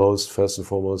 first and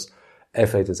foremost,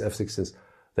 F-18s, F-16s,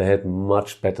 they had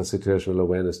much better situational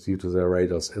awareness due to their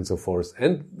radars and so forth.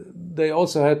 And they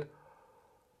also had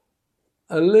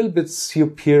a little bit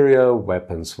superior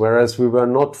weapons, whereas we were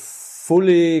not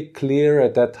fully clear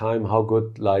at that time how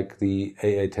good like the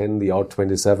AA-10, the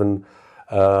R-27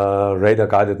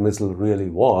 radar-guided missile really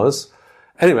was.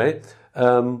 Anyway,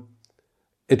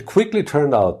 it quickly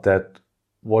turned out that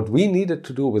what we needed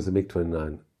to do with the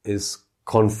MiG-29 is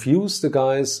confuse the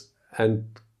guys and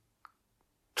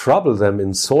trouble them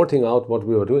in sorting out what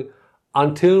we were doing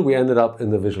until we ended up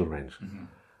in the visual range. Mm-hmm.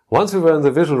 Once we were in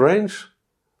the visual range,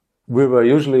 we were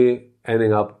usually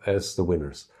ending up as the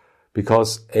winners.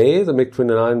 Because the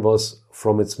MiG-29 was,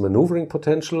 from its maneuvering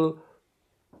potential,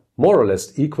 more or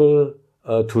less equal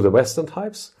to the Western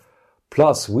types.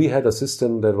 Plus, we had a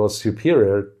system that was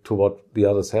superior to what the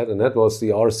others had, and that was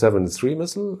the R-73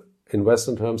 missile, in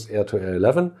Western terms, air-to-air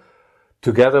 11,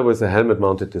 together with a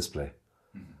helmet-mounted display.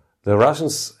 The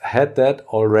Russians had that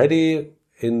already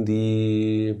in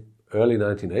the early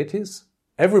 1980s.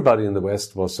 Everybody in the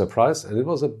West was surprised, and it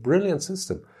was a brilliant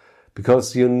system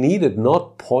because you needed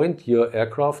not point your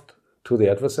aircraft to the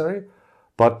adversary,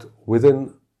 but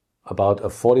within about a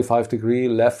 45-degree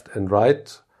left and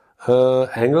right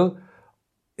angle,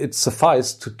 it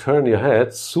sufficed to turn your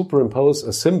head, superimpose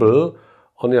a symbol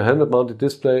on your helmet-mounted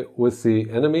display with the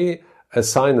enemy,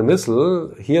 assign the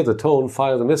missile, hear the tone,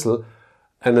 fire the missile,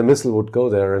 and the missile would go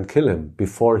there and kill him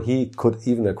before he could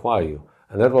even acquire you.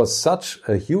 And that was such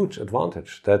a huge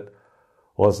advantage that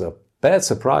was a bad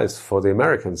surprise for the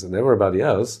Americans and everybody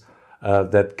else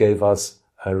that gave us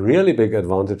a really big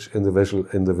advantage in the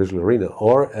visual arena,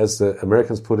 or as the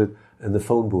Americans put it, in the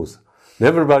phone booth.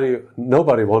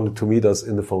 Nobody wanted to meet us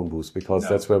in the phone booth because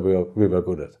that's where we were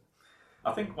good at.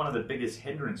 I think one of the biggest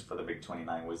hindrances for the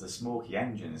MiG-29 was the smoky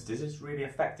engines. Does this really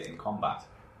affect it in combat?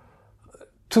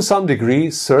 To some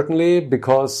degree, certainly,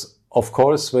 because, of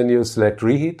course, when you select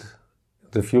reheat,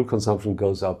 the fuel consumption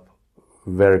goes up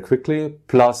very quickly,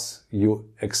 plus you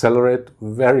accelerate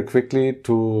very quickly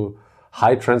to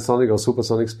high transonic or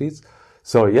supersonic speeds.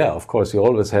 So, yeah, of course, you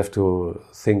always have to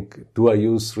think, do I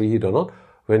use reheat or not?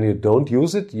 When you don't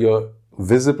use it, you're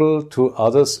visible to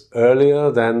others earlier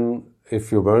than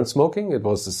if you weren't smoking. It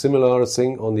was a similar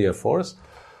thing on the Air Force.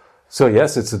 So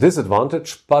yes, it's a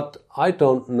disadvantage, but I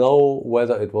don't know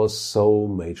whether it was so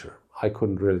major. I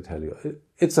couldn't really tell you.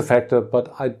 It's a factor,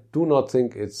 but I do not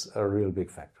think it's a real big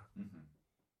factor. Mm-hmm.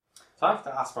 So I have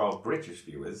to ask for our British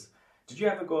viewers, did you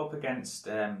ever go up against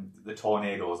the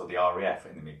Tornadoes or the RAF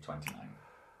in the MiG-29?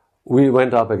 We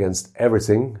went up against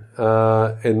everything,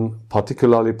 in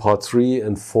particularly part 3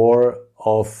 and 4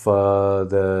 of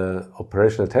the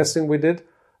operational testing we did.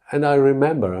 And I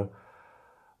remember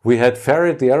we had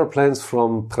ferried the aeroplanes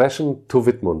from Preschen to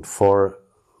Wittmund for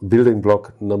building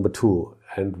block number 2.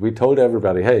 And we told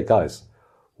everybody, hey guys,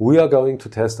 we are going to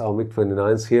test our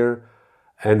MiG-29s here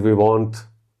and we want,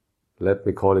 let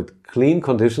me call it, clean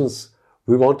conditions.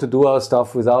 We want to do our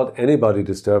stuff without anybody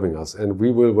disturbing us. And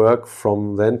we will work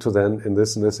from then to then in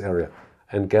this area.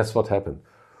 And guess what happened?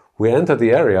 We entered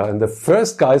the area and the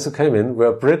first guys who came in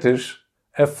were British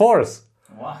F4s.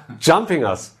 Wow. Jumping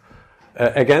us.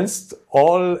 Against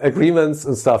all agreements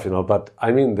and stuff, but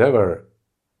I mean,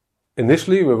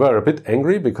 initially we were a bit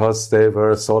angry because they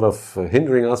were sort of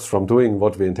hindering us from doing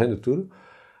what we intended to do.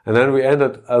 And then we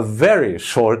ended a very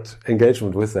short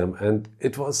engagement with them. And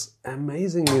it was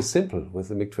amazingly simple with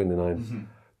the MiG-29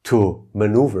 to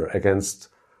maneuver against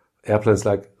airplanes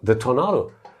like the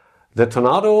Tornado. The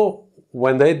Tornado,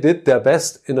 when they did their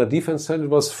best in a defense turn, it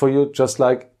was for you just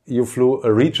like you flew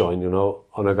a rejoin,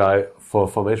 on a guy for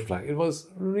formation flying. It was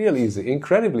real easy,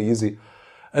 incredibly easy.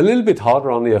 A little bit harder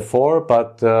on the F4,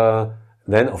 but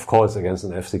Then, of course, against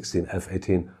an F-16,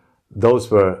 F-18,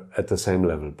 those were at the same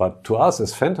level. But to us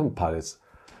as Phantom pilots,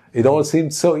 it all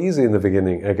seemed so easy in the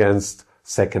beginning against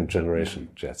second-generation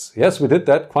jets. Yes, we did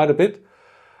that quite a bit.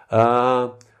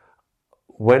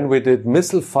 When we did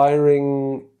missile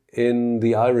firing in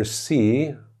the Irish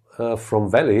Sea from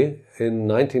Valley in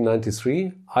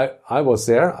 1993, I was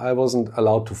there. I wasn't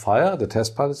allowed to fire. The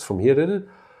test pilots from here did it.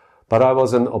 But I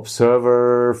was an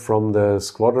observer from the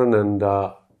squadron, and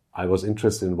I was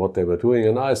interested in what they were doing,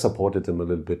 and I supported them a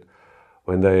little bit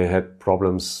when they had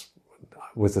problems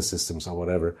with the systems or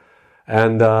whatever.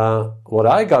 And what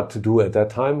I got to do at that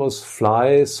time was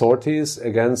fly sorties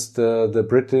against the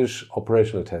British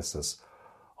operational testers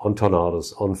on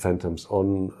Tornados, on Phantoms,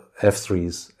 on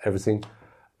F3s, everything.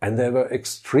 And they were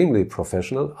extremely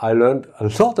professional. I learned a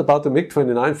lot about the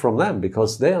MiG-29 from them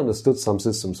because they understood some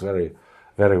systems very,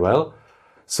 very well.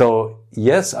 So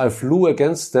yes, I flew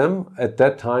against them at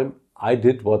that time. I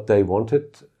did what they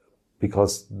wanted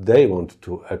because they wanted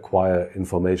to acquire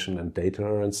information and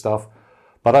data and stuff.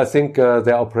 But I think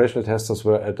their operational testers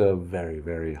were at a very,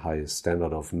 very high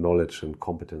standard of knowledge and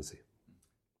competency.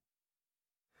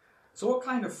 So what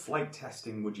kind of flight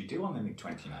testing would you do on the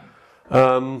MiG-29?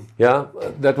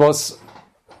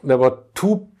 There were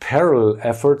two parallel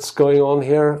efforts going on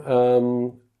here.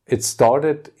 It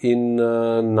started in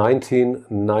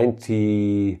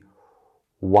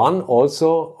 1991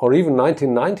 also, or even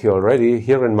 1990 already,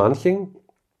 here in Manching,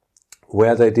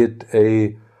 where they did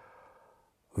a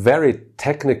very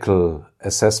technical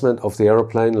assessment of the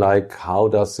aeroplane, like how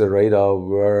does the radar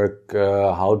work,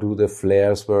 how do the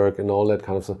flares work, and all that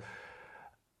kind of stuff.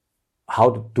 How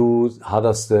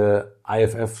does the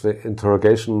IFF, the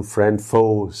interrogation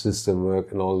friend-foe system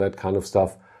work, and all that kind of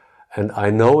stuff. And I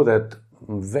know that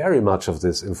very much of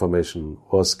this information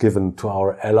was given to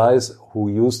our allies who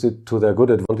used it to their good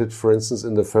advantage, for instance,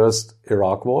 in the first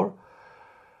Iraq war.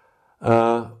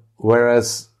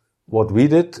 Whereas what we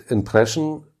did in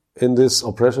Preschen in this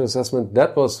operational assessment,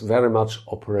 that was very much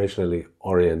operationally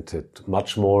oriented,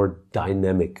 much more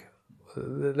dynamic.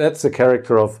 That's the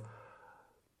character of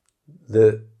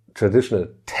the traditional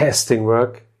testing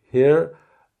work here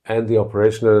and the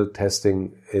operational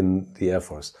testing in the Air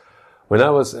Force. When I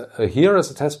was here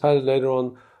as a test pilot later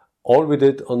on, all we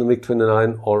did on the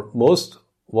MiG-29, or most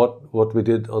what we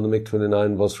did on the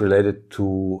MiG-29 was related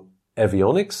to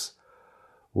avionics,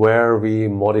 where we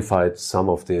modified some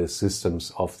of the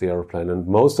systems of the airplane. And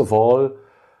most of all,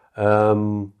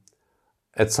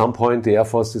 at some point, the Air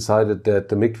Force decided that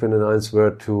the MiG-29s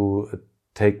were to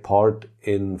take part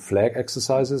in flag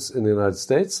exercises in the United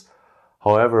States.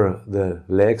 However, the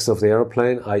legs of the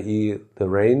airplane, i.e. the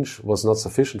range, was not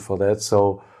sufficient for that.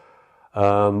 So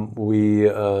we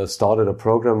started a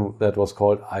program that was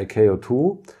called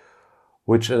ICAO-2,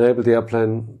 which enabled the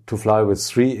airplane to fly with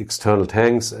 3 external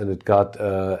tanks, and it got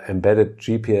embedded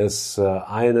GPS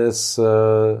INS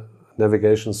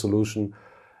navigation solution.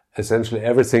 Essentially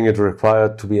everything it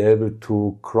required to be able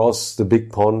to cross the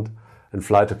big pond and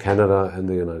fly to Canada and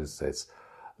the United States.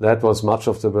 That was much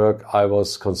of the work I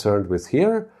was concerned with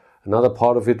here. Another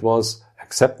part of it was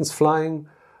acceptance flying.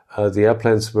 The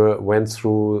airplanes went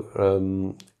through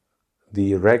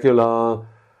the regular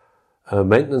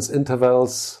maintenance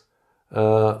intervals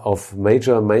of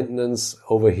major maintenance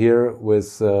over here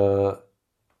with,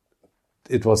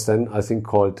 it was then, I think,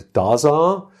 called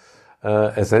DASA,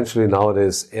 essentially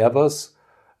nowadays Airbus.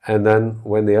 And then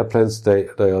when the airplanes, they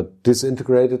are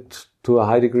disintegrated to a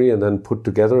high degree and then put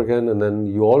together again. And then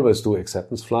you always do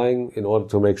acceptance flying in order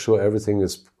to make sure everything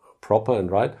is proper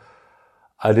and right.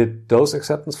 I did those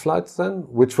acceptance flights then,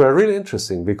 which were really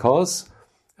interesting because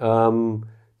due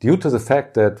to the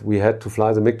fact that we had to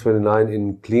fly the MiG-29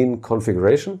 in clean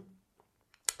configuration,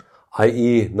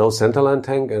 i.e. no centerline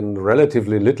tank and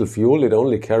relatively little fuel, it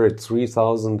only carried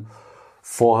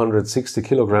 3,460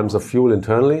 kilograms of fuel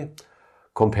internally,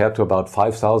 compared to about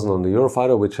 5,000 on the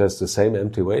Eurofighter, which has the same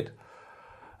empty weight.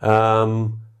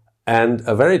 And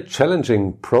a very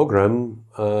challenging program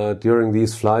during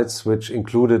these flights, which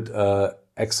included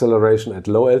acceleration at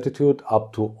low altitude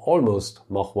up to almost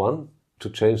Mach 1 to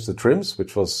change the trims,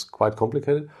 which was quite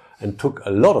complicated, and took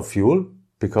a lot of fuel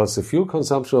because the fuel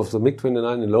consumption of the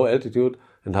MiG-29 in low altitude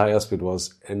and high airspeed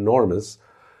was enormous.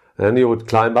 Then you would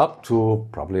climb up to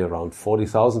probably around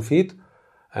 40,000 feet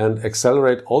and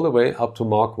accelerate all the way up to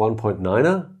Mach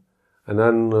 1.9, and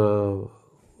then,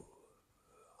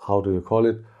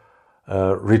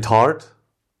 retard,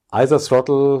 either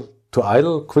throttle to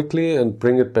idle quickly and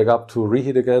bring it back up to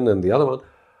reheat again, and the other one,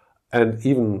 and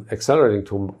even accelerating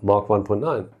to Mach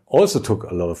 1.9. Also took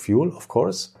a lot of fuel, of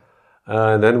course,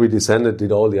 And then we descended,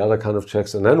 did all the other kind of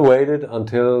checks, and then waited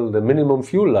until the minimum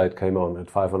fuel light came on at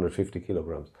 550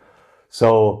 kilograms.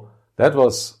 So that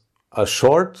was a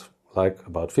short, like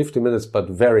about 50 minutes, but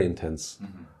very intense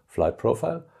flight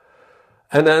profile.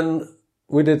 And then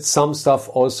we did some stuff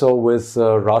also with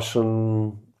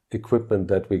Russian equipment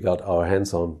that we got our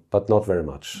hands on, but not very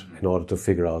much, in order to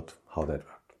figure out how that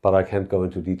worked. But I can't go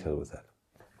into detail with that.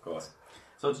 Of course.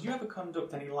 So did you ever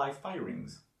conduct any live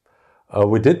firings?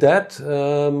 We did that,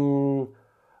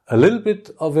 a little bit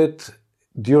of it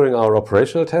during our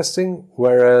operational testing,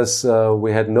 whereas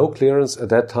we had no clearance at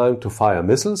that time to fire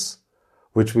missiles,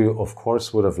 which we of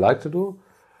course would have liked to do.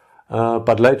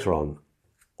 But later on,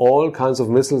 all kinds of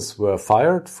missiles were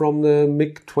fired from the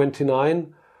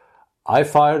MiG-29. I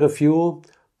fired a few,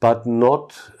 but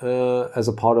not as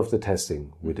a part of the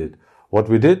testing we did. What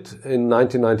we did in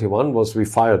 1991 was we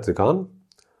fired the gun,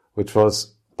 which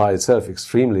was by itself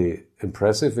extremely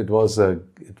impressive. It was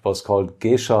called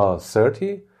Gesha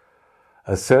 30,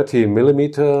 a 30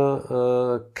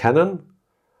 millimeter cannon.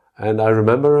 And I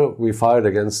remember we fired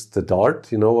against the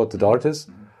Dart. You know what the Dart is?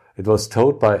 It was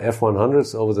towed by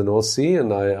F-100s over the North Sea,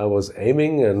 and I was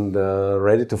aiming and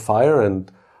ready to fire,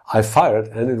 and I fired,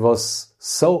 and it was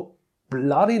so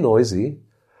bloody noisy.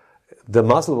 The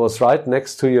muzzle was right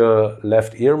next to your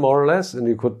left ear, more or less, and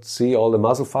you could see all the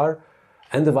muzzle fire,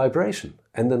 and the vibration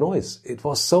and the noise. It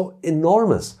was so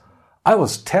enormous. I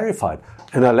was terrified,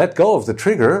 and I let go of the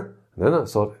trigger. And then I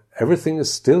thought, everything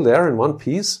is still there in one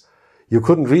piece. You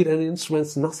couldn't read any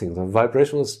instruments, nothing. The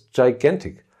vibration was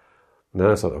gigantic. And then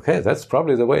I thought, okay, that's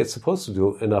probably the way it's supposed to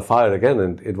do. And I fired again,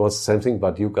 and it was the same thing,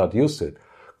 but you got used to it.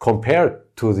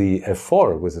 Compared to the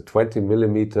F4 with a 20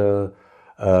 millimeter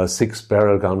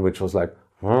 6-barrel gun, which was like,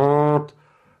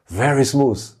 very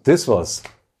smooth. This was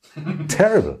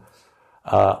terrible.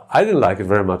 I didn't like it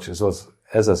very much. It was,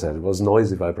 as I said, it was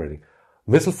noisy, vibrating.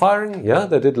 Missile firing, yeah,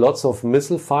 they did lots of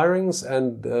missile firings,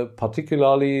 and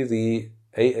particularly the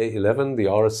AA-11, the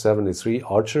RS-73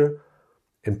 Archer,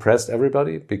 impressed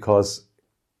everybody because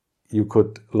you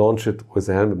could launch it with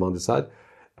the helmet-mounted sight.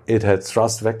 It had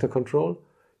thrust vector control.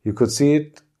 You could see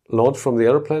it launch from the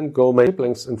airplane, go maybe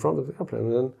lengths in front of the airplane,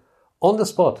 and then on the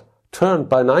spot, turn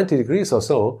by 90 degrees or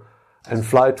so, and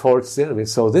fly towards the enemy.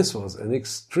 So this was an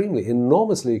extremely,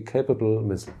 enormously capable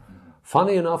missile.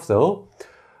 Funny enough, though,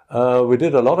 we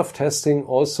did a lot of testing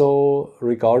also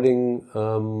regarding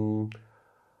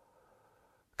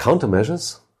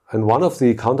countermeasures. And one of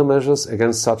the countermeasures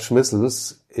against such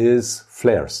missiles is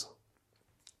flares.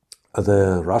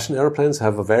 The Russian airplanes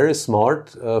have a very smart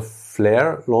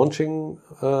flare launching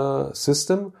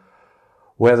system,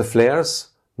 where the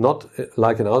flares, not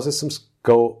like in our systems,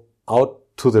 go out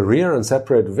to the rear and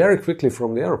separate very quickly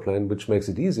from the airplane, which makes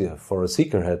it easier for a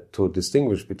seeker head to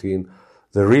distinguish between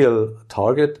the real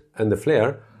target and the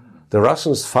flare. The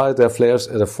Russians fired their flares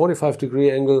at a 45-degree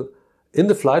angle in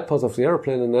the flight path of the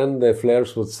airplane, and then the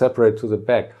flares would separate to the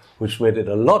back, which made it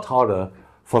a lot harder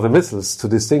for the missiles to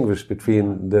distinguish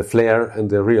between the flare and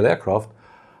the real aircraft.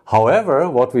 However,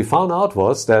 what we found out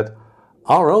was that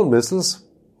our own missiles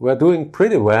were doing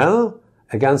pretty well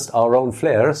against our own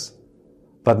flares,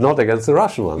 but not against the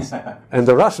Russian ones. And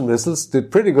the Russian missiles did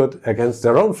pretty good against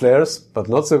their own flares, but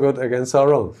not so good against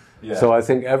our own. Yeah. So I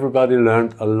think everybody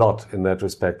learned a lot in that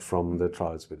respect from the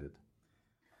trials we did.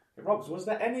 Rob, was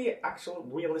there any actual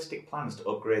realistic plans to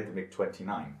upgrade the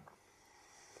MiG-29?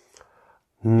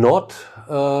 Not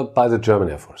by the German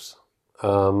Air Force.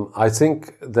 I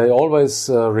think they always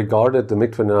regarded the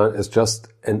MiG-29 as just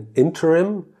an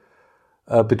interim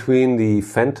between the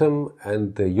Phantom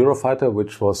and the Eurofighter,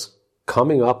 which was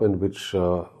coming up and which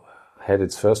had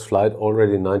its first flight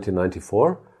already in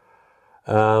 1994.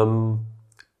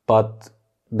 But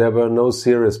there were no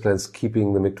serious plans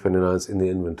keeping the MiG-29s in the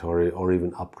inventory or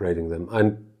even upgrading them.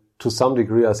 And to some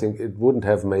degree, I think it wouldn't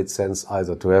have made sense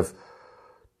either to have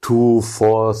 2,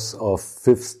 4th or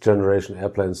 5th generation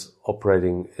airplanes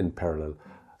operating in parallel.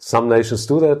 Some nations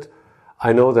do that.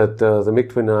 I know that the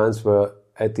MiG-29s were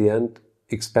at the end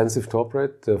expensive to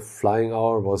operate. The flying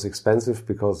hour was expensive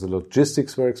because the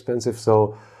logistics were expensive.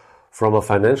 So from a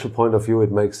financial point of view,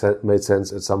 it made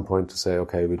sense at some point to say,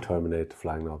 okay, we terminate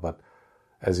flying now. But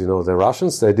as you know, the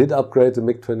Russians, they did upgrade the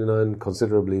MiG-29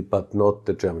 considerably, but not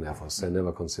the German Air Force. They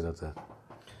never considered that.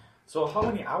 So how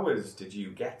many hours did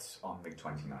you get on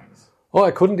MiG-29s? Oh,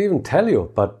 I couldn't even tell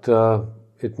you, but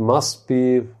it must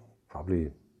be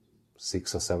probably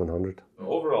 600 or 700.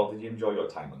 Overall, did you enjoy your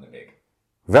time on the MiG?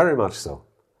 Very much so.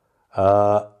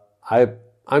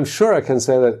 I'm sure I can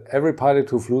say that every pilot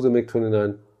who flew the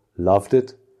MiG-29 loved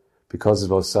it because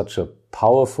it was such a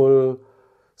powerful,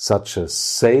 such a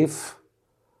safe,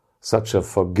 such a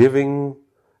forgiving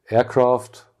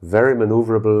aircraft, very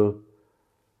maneuverable.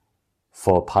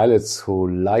 For pilots who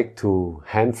like to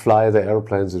hand fly the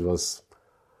airplanes, it was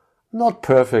not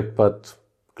perfect, but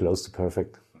close to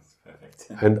perfect. Perfect.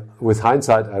 And with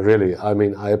hindsight,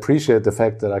 I appreciate the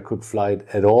fact that I could fly it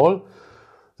at all,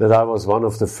 that I was one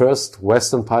of the first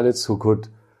Western pilots who could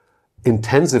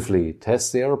intensively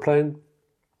test the airplane.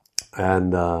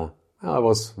 And I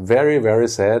was very, very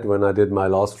sad when I did my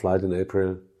last flight in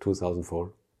April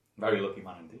 2004. Very lucky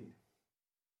man indeed.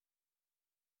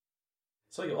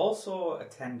 So you also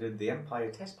attended the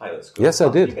Empire Test Pilot School. Yes, I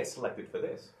did. How did you get selected for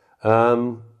this?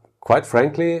 Quite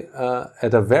frankly,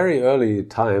 at a very early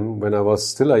time, when I was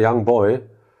still a young boy,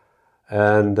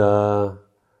 and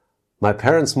my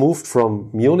parents moved from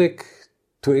Munich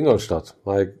to Ingolstadt.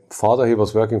 My father, he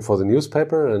was working for the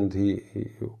newspaper, and he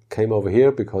came over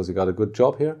here because he got a good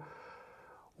job here.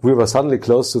 We were suddenly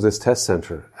close to this test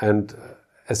center, and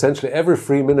essentially every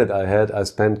free minute I had, I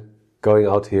spent going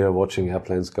out here, watching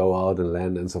airplanes go out and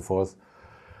land and so forth.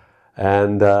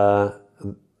 And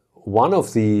one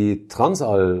of the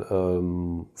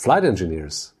Transall flight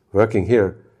engineers working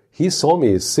here, he saw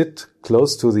me sit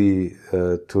close to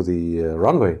the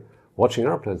runway, watching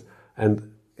airplanes.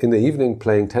 And in the evening,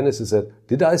 playing tennis, he said,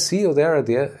 "Did I see you there at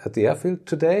the airfield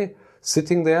today,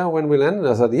 sitting there when we landed?"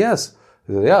 I said, "Yes."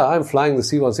 He said, "Yeah, I'm flying the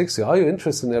C-160. Are you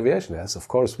interested in aviation?" Yes, of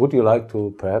course. Would you like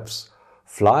to perhaps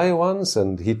fly once?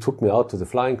 And he took me out to the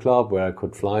flying club where I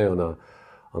could fly on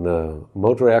a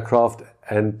motor aircraft,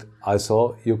 and I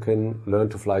saw you can learn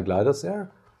to fly gliders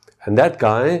there. And that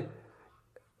guy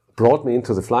brought me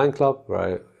into the flying club where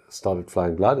I started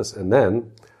flying gliders, and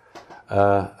then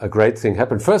a great thing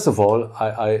happened. First of all,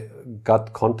 I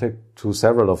got contact to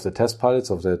several of the test pilots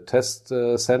of the test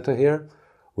center here,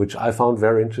 which I found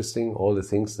very interesting, all the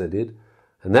things they did.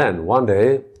 And then one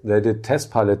day they did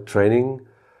test pilot training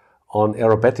on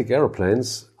aerobatic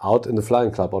airplanes out in the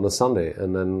flying club on a Sunday.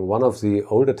 And then one of the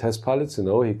older test pilots,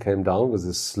 he came down with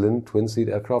this slim twin-seat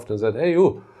aircraft and said, "Hey,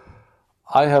 you,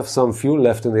 I have some fuel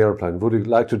left in the airplane. Would you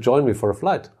like to join me for a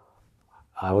flight?"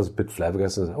 I was a bit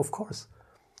flabbergasted and said, "Of course."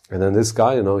 And then this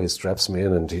guy, he straps me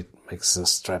in and he makes the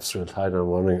straps real tight. And I'm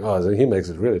wondering, he makes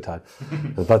it really tight.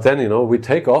 But then, we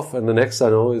take off, and the next I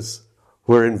know is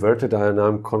we're inverted, and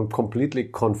I'm completely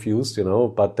confused,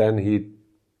 But then he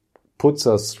puts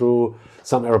us through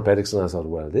some aerobatics, and I thought,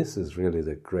 well, this is really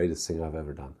the greatest thing I've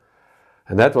ever done.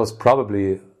 And that was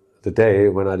probably the day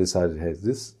when I decided, hey,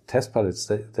 these test pilots,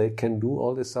 they can do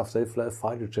all this stuff. They fly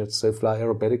fighter jets, they fly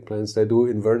aerobatic planes, they do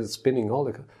inverted spinning,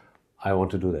 I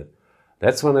want to do that.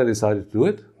 That's when I decided to do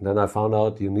it. And then I found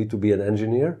out you need to be an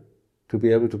engineer to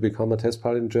be able to become a test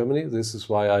pilot in Germany. This is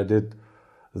why I did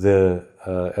the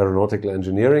Aeronautical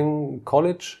Engineering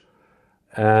College.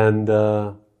 And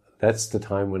that's the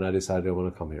time when I decided I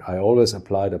want to come here. I always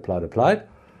applied.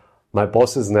 My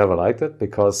bosses never liked it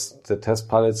because the test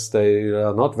pilots, they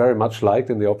are not very much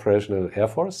liked in the operational Air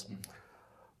Force.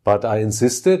 But I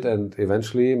insisted, and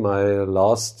eventually my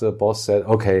last boss said,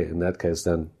 "Okay, in that case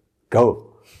then, go."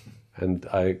 And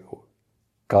I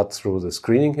got through the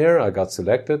screening here, I got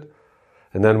selected,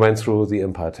 and then went through the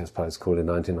Empire Test Pilot School in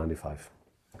 1995.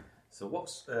 So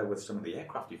what's with some of the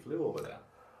aircraft you flew over there?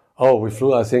 Oh, we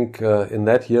flew, I think, in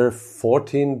that year,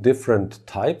 14 different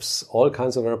types, all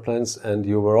kinds of airplanes, and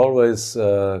you were always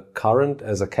current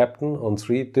as a captain on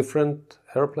 3 different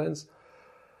airplanes.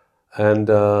 And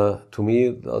to me,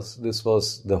 this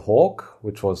was the Hawk,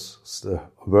 which was the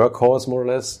workhorse, more or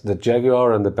less, the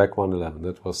Jaguar, and the Beech 111.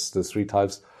 That was the 3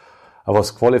 types I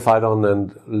was qualified on,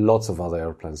 and lots of other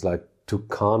airplanes, like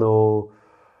Tucano.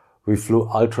 We flew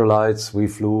ultralights, we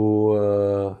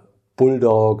flew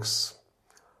Bulldogs.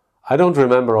 I don't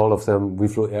remember all of them. We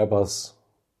flew Airbus,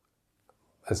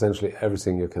 essentially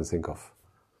everything you can think of.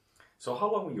 So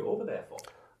how long were you over there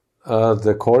for?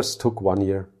 The course took 1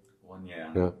 year. 1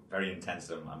 year. Yeah. Very intense,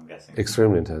 I'm guessing.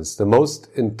 Extremely intense. The most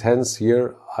intense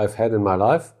year I've had in my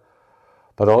life,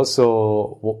 but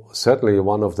also certainly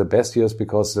one of the best years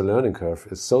because the learning curve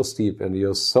is so steep and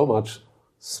you're so much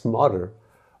smarter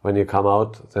when you come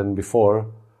out than before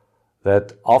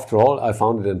that after all I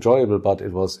found it enjoyable, but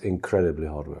it was incredibly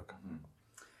hard work.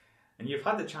 And you've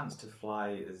had the chance to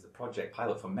fly as the project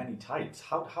pilot for many types.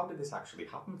 How did this actually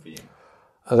happen for you?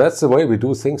 That's the way we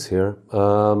do things here.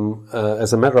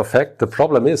 As a matter of fact, the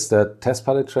problem is that test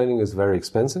pilot training is very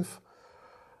expensive.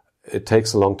 It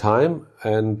takes a long time.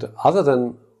 And other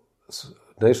than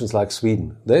nations like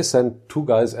Sweden, they send 2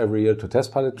 guys every year to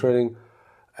test pilot training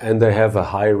and they have a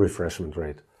high refreshment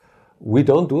rate. We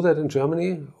don't do that in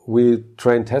Germany. We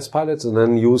train test pilots and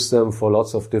then use them for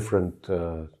lots of different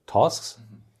tasks,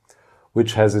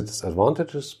 which has its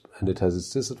advantages and it has its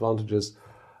disadvantages.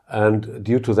 And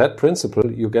due to that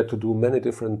principle, you get to do many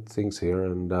different things here.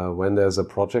 And when there's a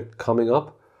project coming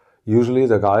up, usually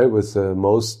the guy with the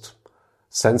most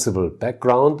sensible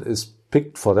background is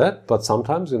picked for that. But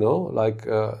sometimes, like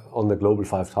on the Global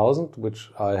 5000, which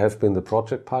I have been the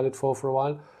project pilot for a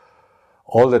while,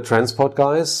 all the transport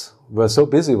guys were so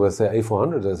busy with their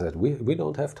A400, they said, we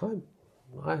don't have time.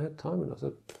 I had time, and I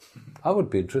said, I would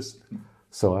be interested.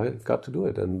 So I got to do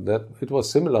it. And that it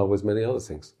was similar with many other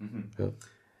things. Mm-hmm. Yeah.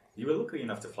 You were lucky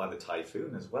enough to fly the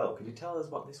Typhoon as well. Could you tell us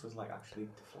what this was like actually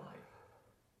to fly?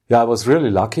 Yeah, I was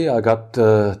really lucky. I got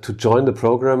to join the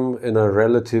program in a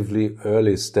relatively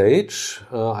early stage.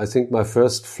 I think my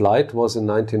first flight was in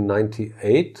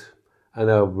 1998, and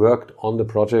I worked on the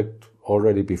project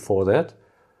already before that.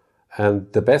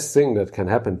 And the best thing that can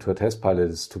happen to a test pilot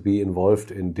is to be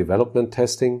involved in development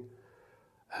testing.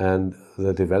 And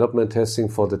the development testing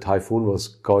for the Typhoon was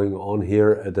going on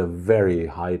here at a very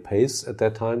high pace at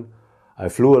that time. I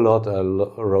flew a lot, I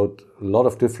wrote a lot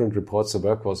of different reports. The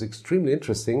work was extremely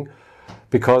interesting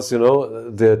because,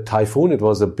 the Typhoon, it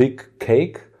was a big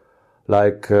cake,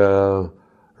 like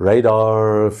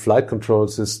radar, flight control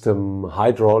system,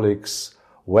 hydraulics,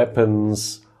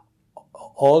 weapons.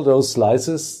 All those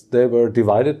slices, they were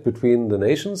divided between the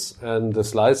nations, and the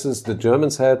slices the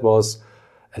Germans had was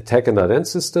attack and ident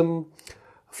system,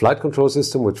 flight control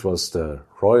system, which was the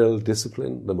Royal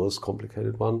Discipline, the most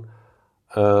complicated one,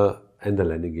 and the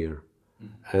landing gear.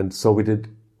 Mm-hmm. And so we did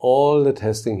all the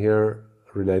testing here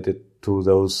related to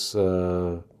those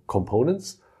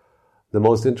components. The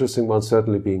most interesting one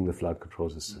certainly being the flight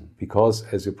control system, because,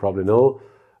 as you probably know,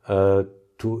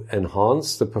 to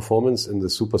enhance the performance in the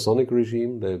supersonic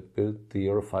regime, they built the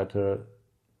Eurofighter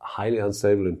highly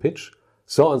unstable in pitch,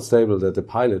 so unstable that the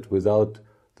pilot without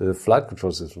the flight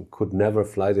control system could never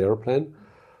fly the airplane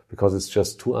because it's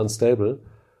just too unstable.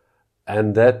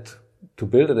 And that, to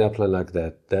build an airplane like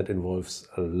that, that involves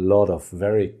a lot of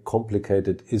very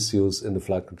complicated issues in the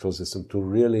flight control system to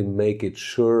really make it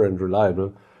sure and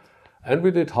reliable. And we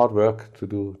did hard work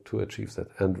to achieve that.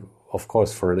 And of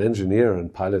course, for an engineer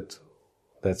and pilot,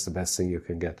 that's the best thing you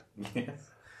can get.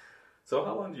 Yes. So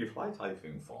how long did you fly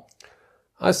Typhoon for?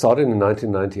 I started in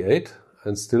 1998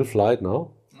 and still fly it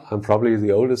now. I'm probably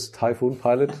the oldest Typhoon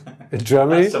pilot in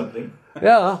Germany. That's something.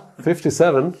 Yeah,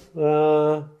 57.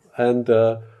 And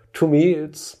to me,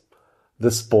 it's the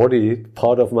sporty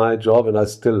part of my job, and I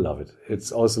still love it.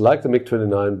 It's also like the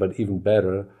MiG-29, but even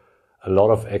better. A lot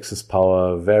of excess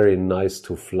power, very nice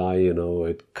to fly,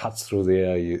 it cuts through the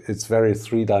air. It's very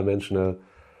three-dimensional.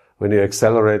 When you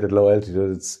accelerate at low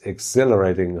altitude, it's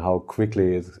exhilarating how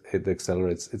quickly it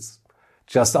accelerates. It's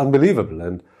just unbelievable.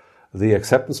 And the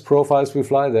acceptance profiles we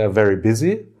fly, they're very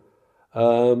busy.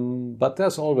 But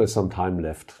there's always some time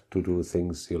left to do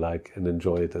things you like and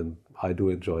enjoy it. And I do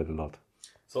enjoy it a lot.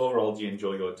 So overall, do you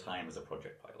enjoy your time as a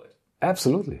project pilot?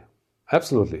 Absolutely.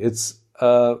 Absolutely. It's,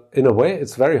 in a way,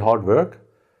 it's very hard work.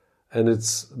 And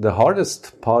the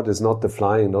hardest part is not the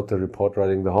flying, not the report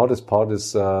writing. The hardest part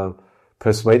is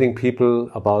persuading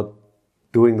people about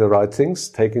doing the right things,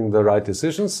 taking the right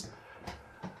decisions.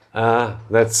 I'm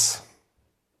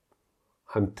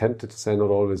tempted to say not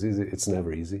always easy. It's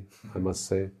never easy, I must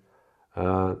say.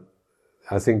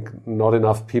 I think not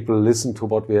enough people listen to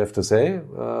what we have to say,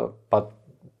 but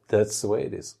that's the way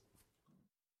it is.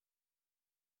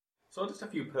 So just a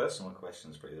few personal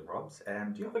questions for you, Rob.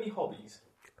 Do you have any hobbies?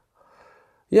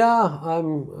 Yeah,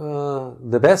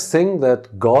 the best thing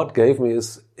that God gave me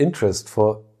is interest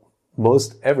for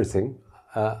most everything.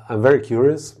 I'm very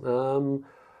curious,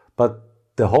 but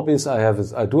the hobbies I have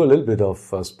is I do a little bit of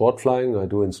sport flying. I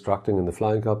do instructing in the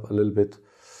Flying Cup a little bit.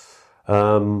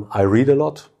 I read a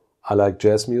lot. I like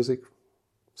jazz music,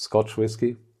 Scotch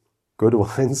whiskey, good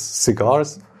wines,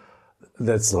 cigars.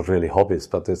 That's not really hobbies,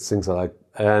 but that's things I like.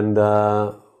 And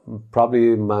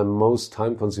probably my most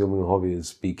time-consuming hobby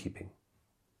is beekeeping.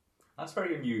 That's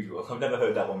very unusual. I've never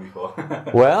heard that one before.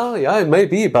 Well, yeah, it may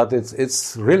be, but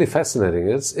it's really fascinating.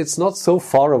 It's not so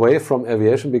far away from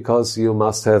aviation because you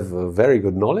must have very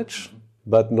good knowledge,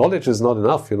 but knowledge is not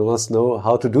enough. You must know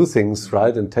how to do things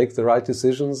right and take the right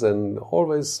decisions, and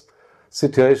always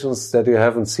situations that you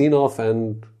haven't seen of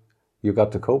and you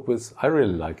got to cope with. I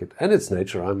really like it, and it's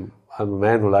nature. I'm a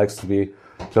man who likes to be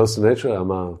close to nature.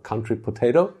 I'm a country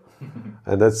potato,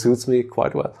 and that suits me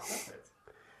quite well.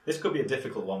 This could be a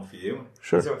difficult one for you.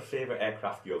 Sure. Is there a favourite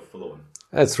aircraft you've flown?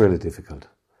 It's really difficult.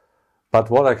 But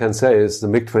what I can say is the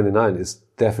MiG-29 is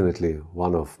definitely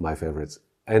one of my favorites.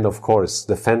 And of course,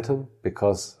 the Phantom,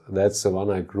 because that's the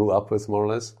one I grew up with more or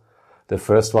less. The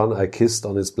first one I kissed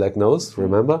on its black nose,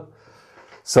 remember?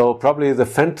 So probably the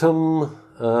Phantom,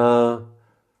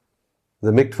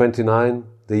 The MiG-29,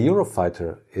 the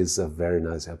Eurofighter, is a very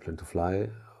nice airplane to fly,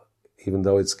 even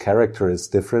though its character is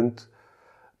different,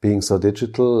 being so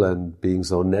digital and being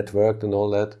so networked and all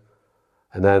that.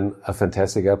 And then a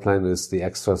fantastic airplane is the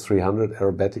Extra 300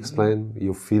 aerobatics plane.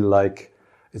 You feel like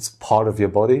it's part of your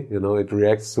body, you know, it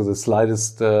reacts to the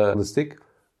slightest on the stick.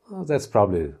 Well, that's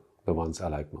probably the ones I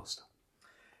like most.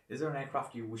 Is there an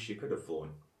aircraft you wish you could have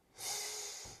flown?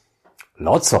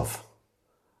 Lots of.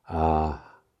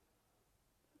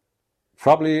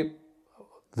 Probably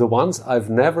the ones I've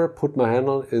never put my hand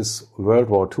on is World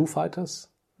War II fighters.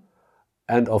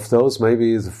 And of those,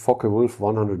 maybe the Focke-Wulf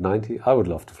 190. I would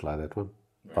love to fly that one.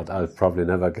 But I'll probably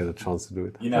never get a chance to do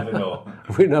it. You never know.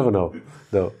 We never know,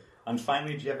 no. And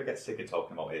finally, do you ever get sick of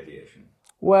talking about aviation?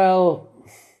 Well,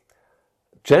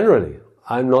 generally,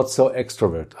 I'm not so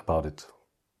extrovert about it.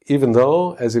 Even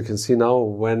though, as you can see now,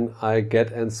 when I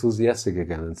get enthusiastic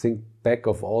again and think back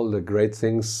of all the great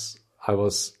things I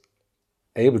was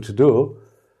able to do,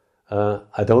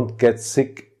 I don't get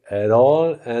sick at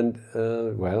all. And,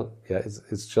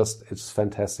 it's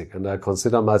fantastic. And I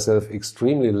consider myself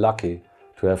extremely lucky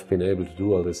to have been able to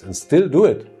do all this and still do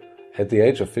it at the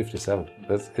age of 57.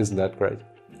 Isn't that great?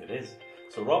 It is.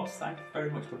 So, Rob, thank you very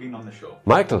much for being on the show.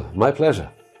 Michael, my pleasure.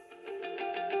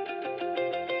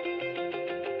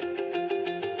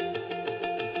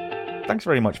 Thanks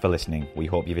very much for listening. We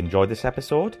hope you've enjoyed this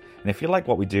episode. And if you like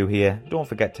what we do here, don't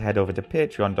forget to head over to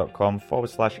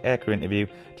patreon.com/aircrewinterview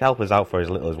to help us out for as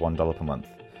little as $1 per month.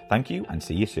 Thank you and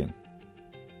see you soon.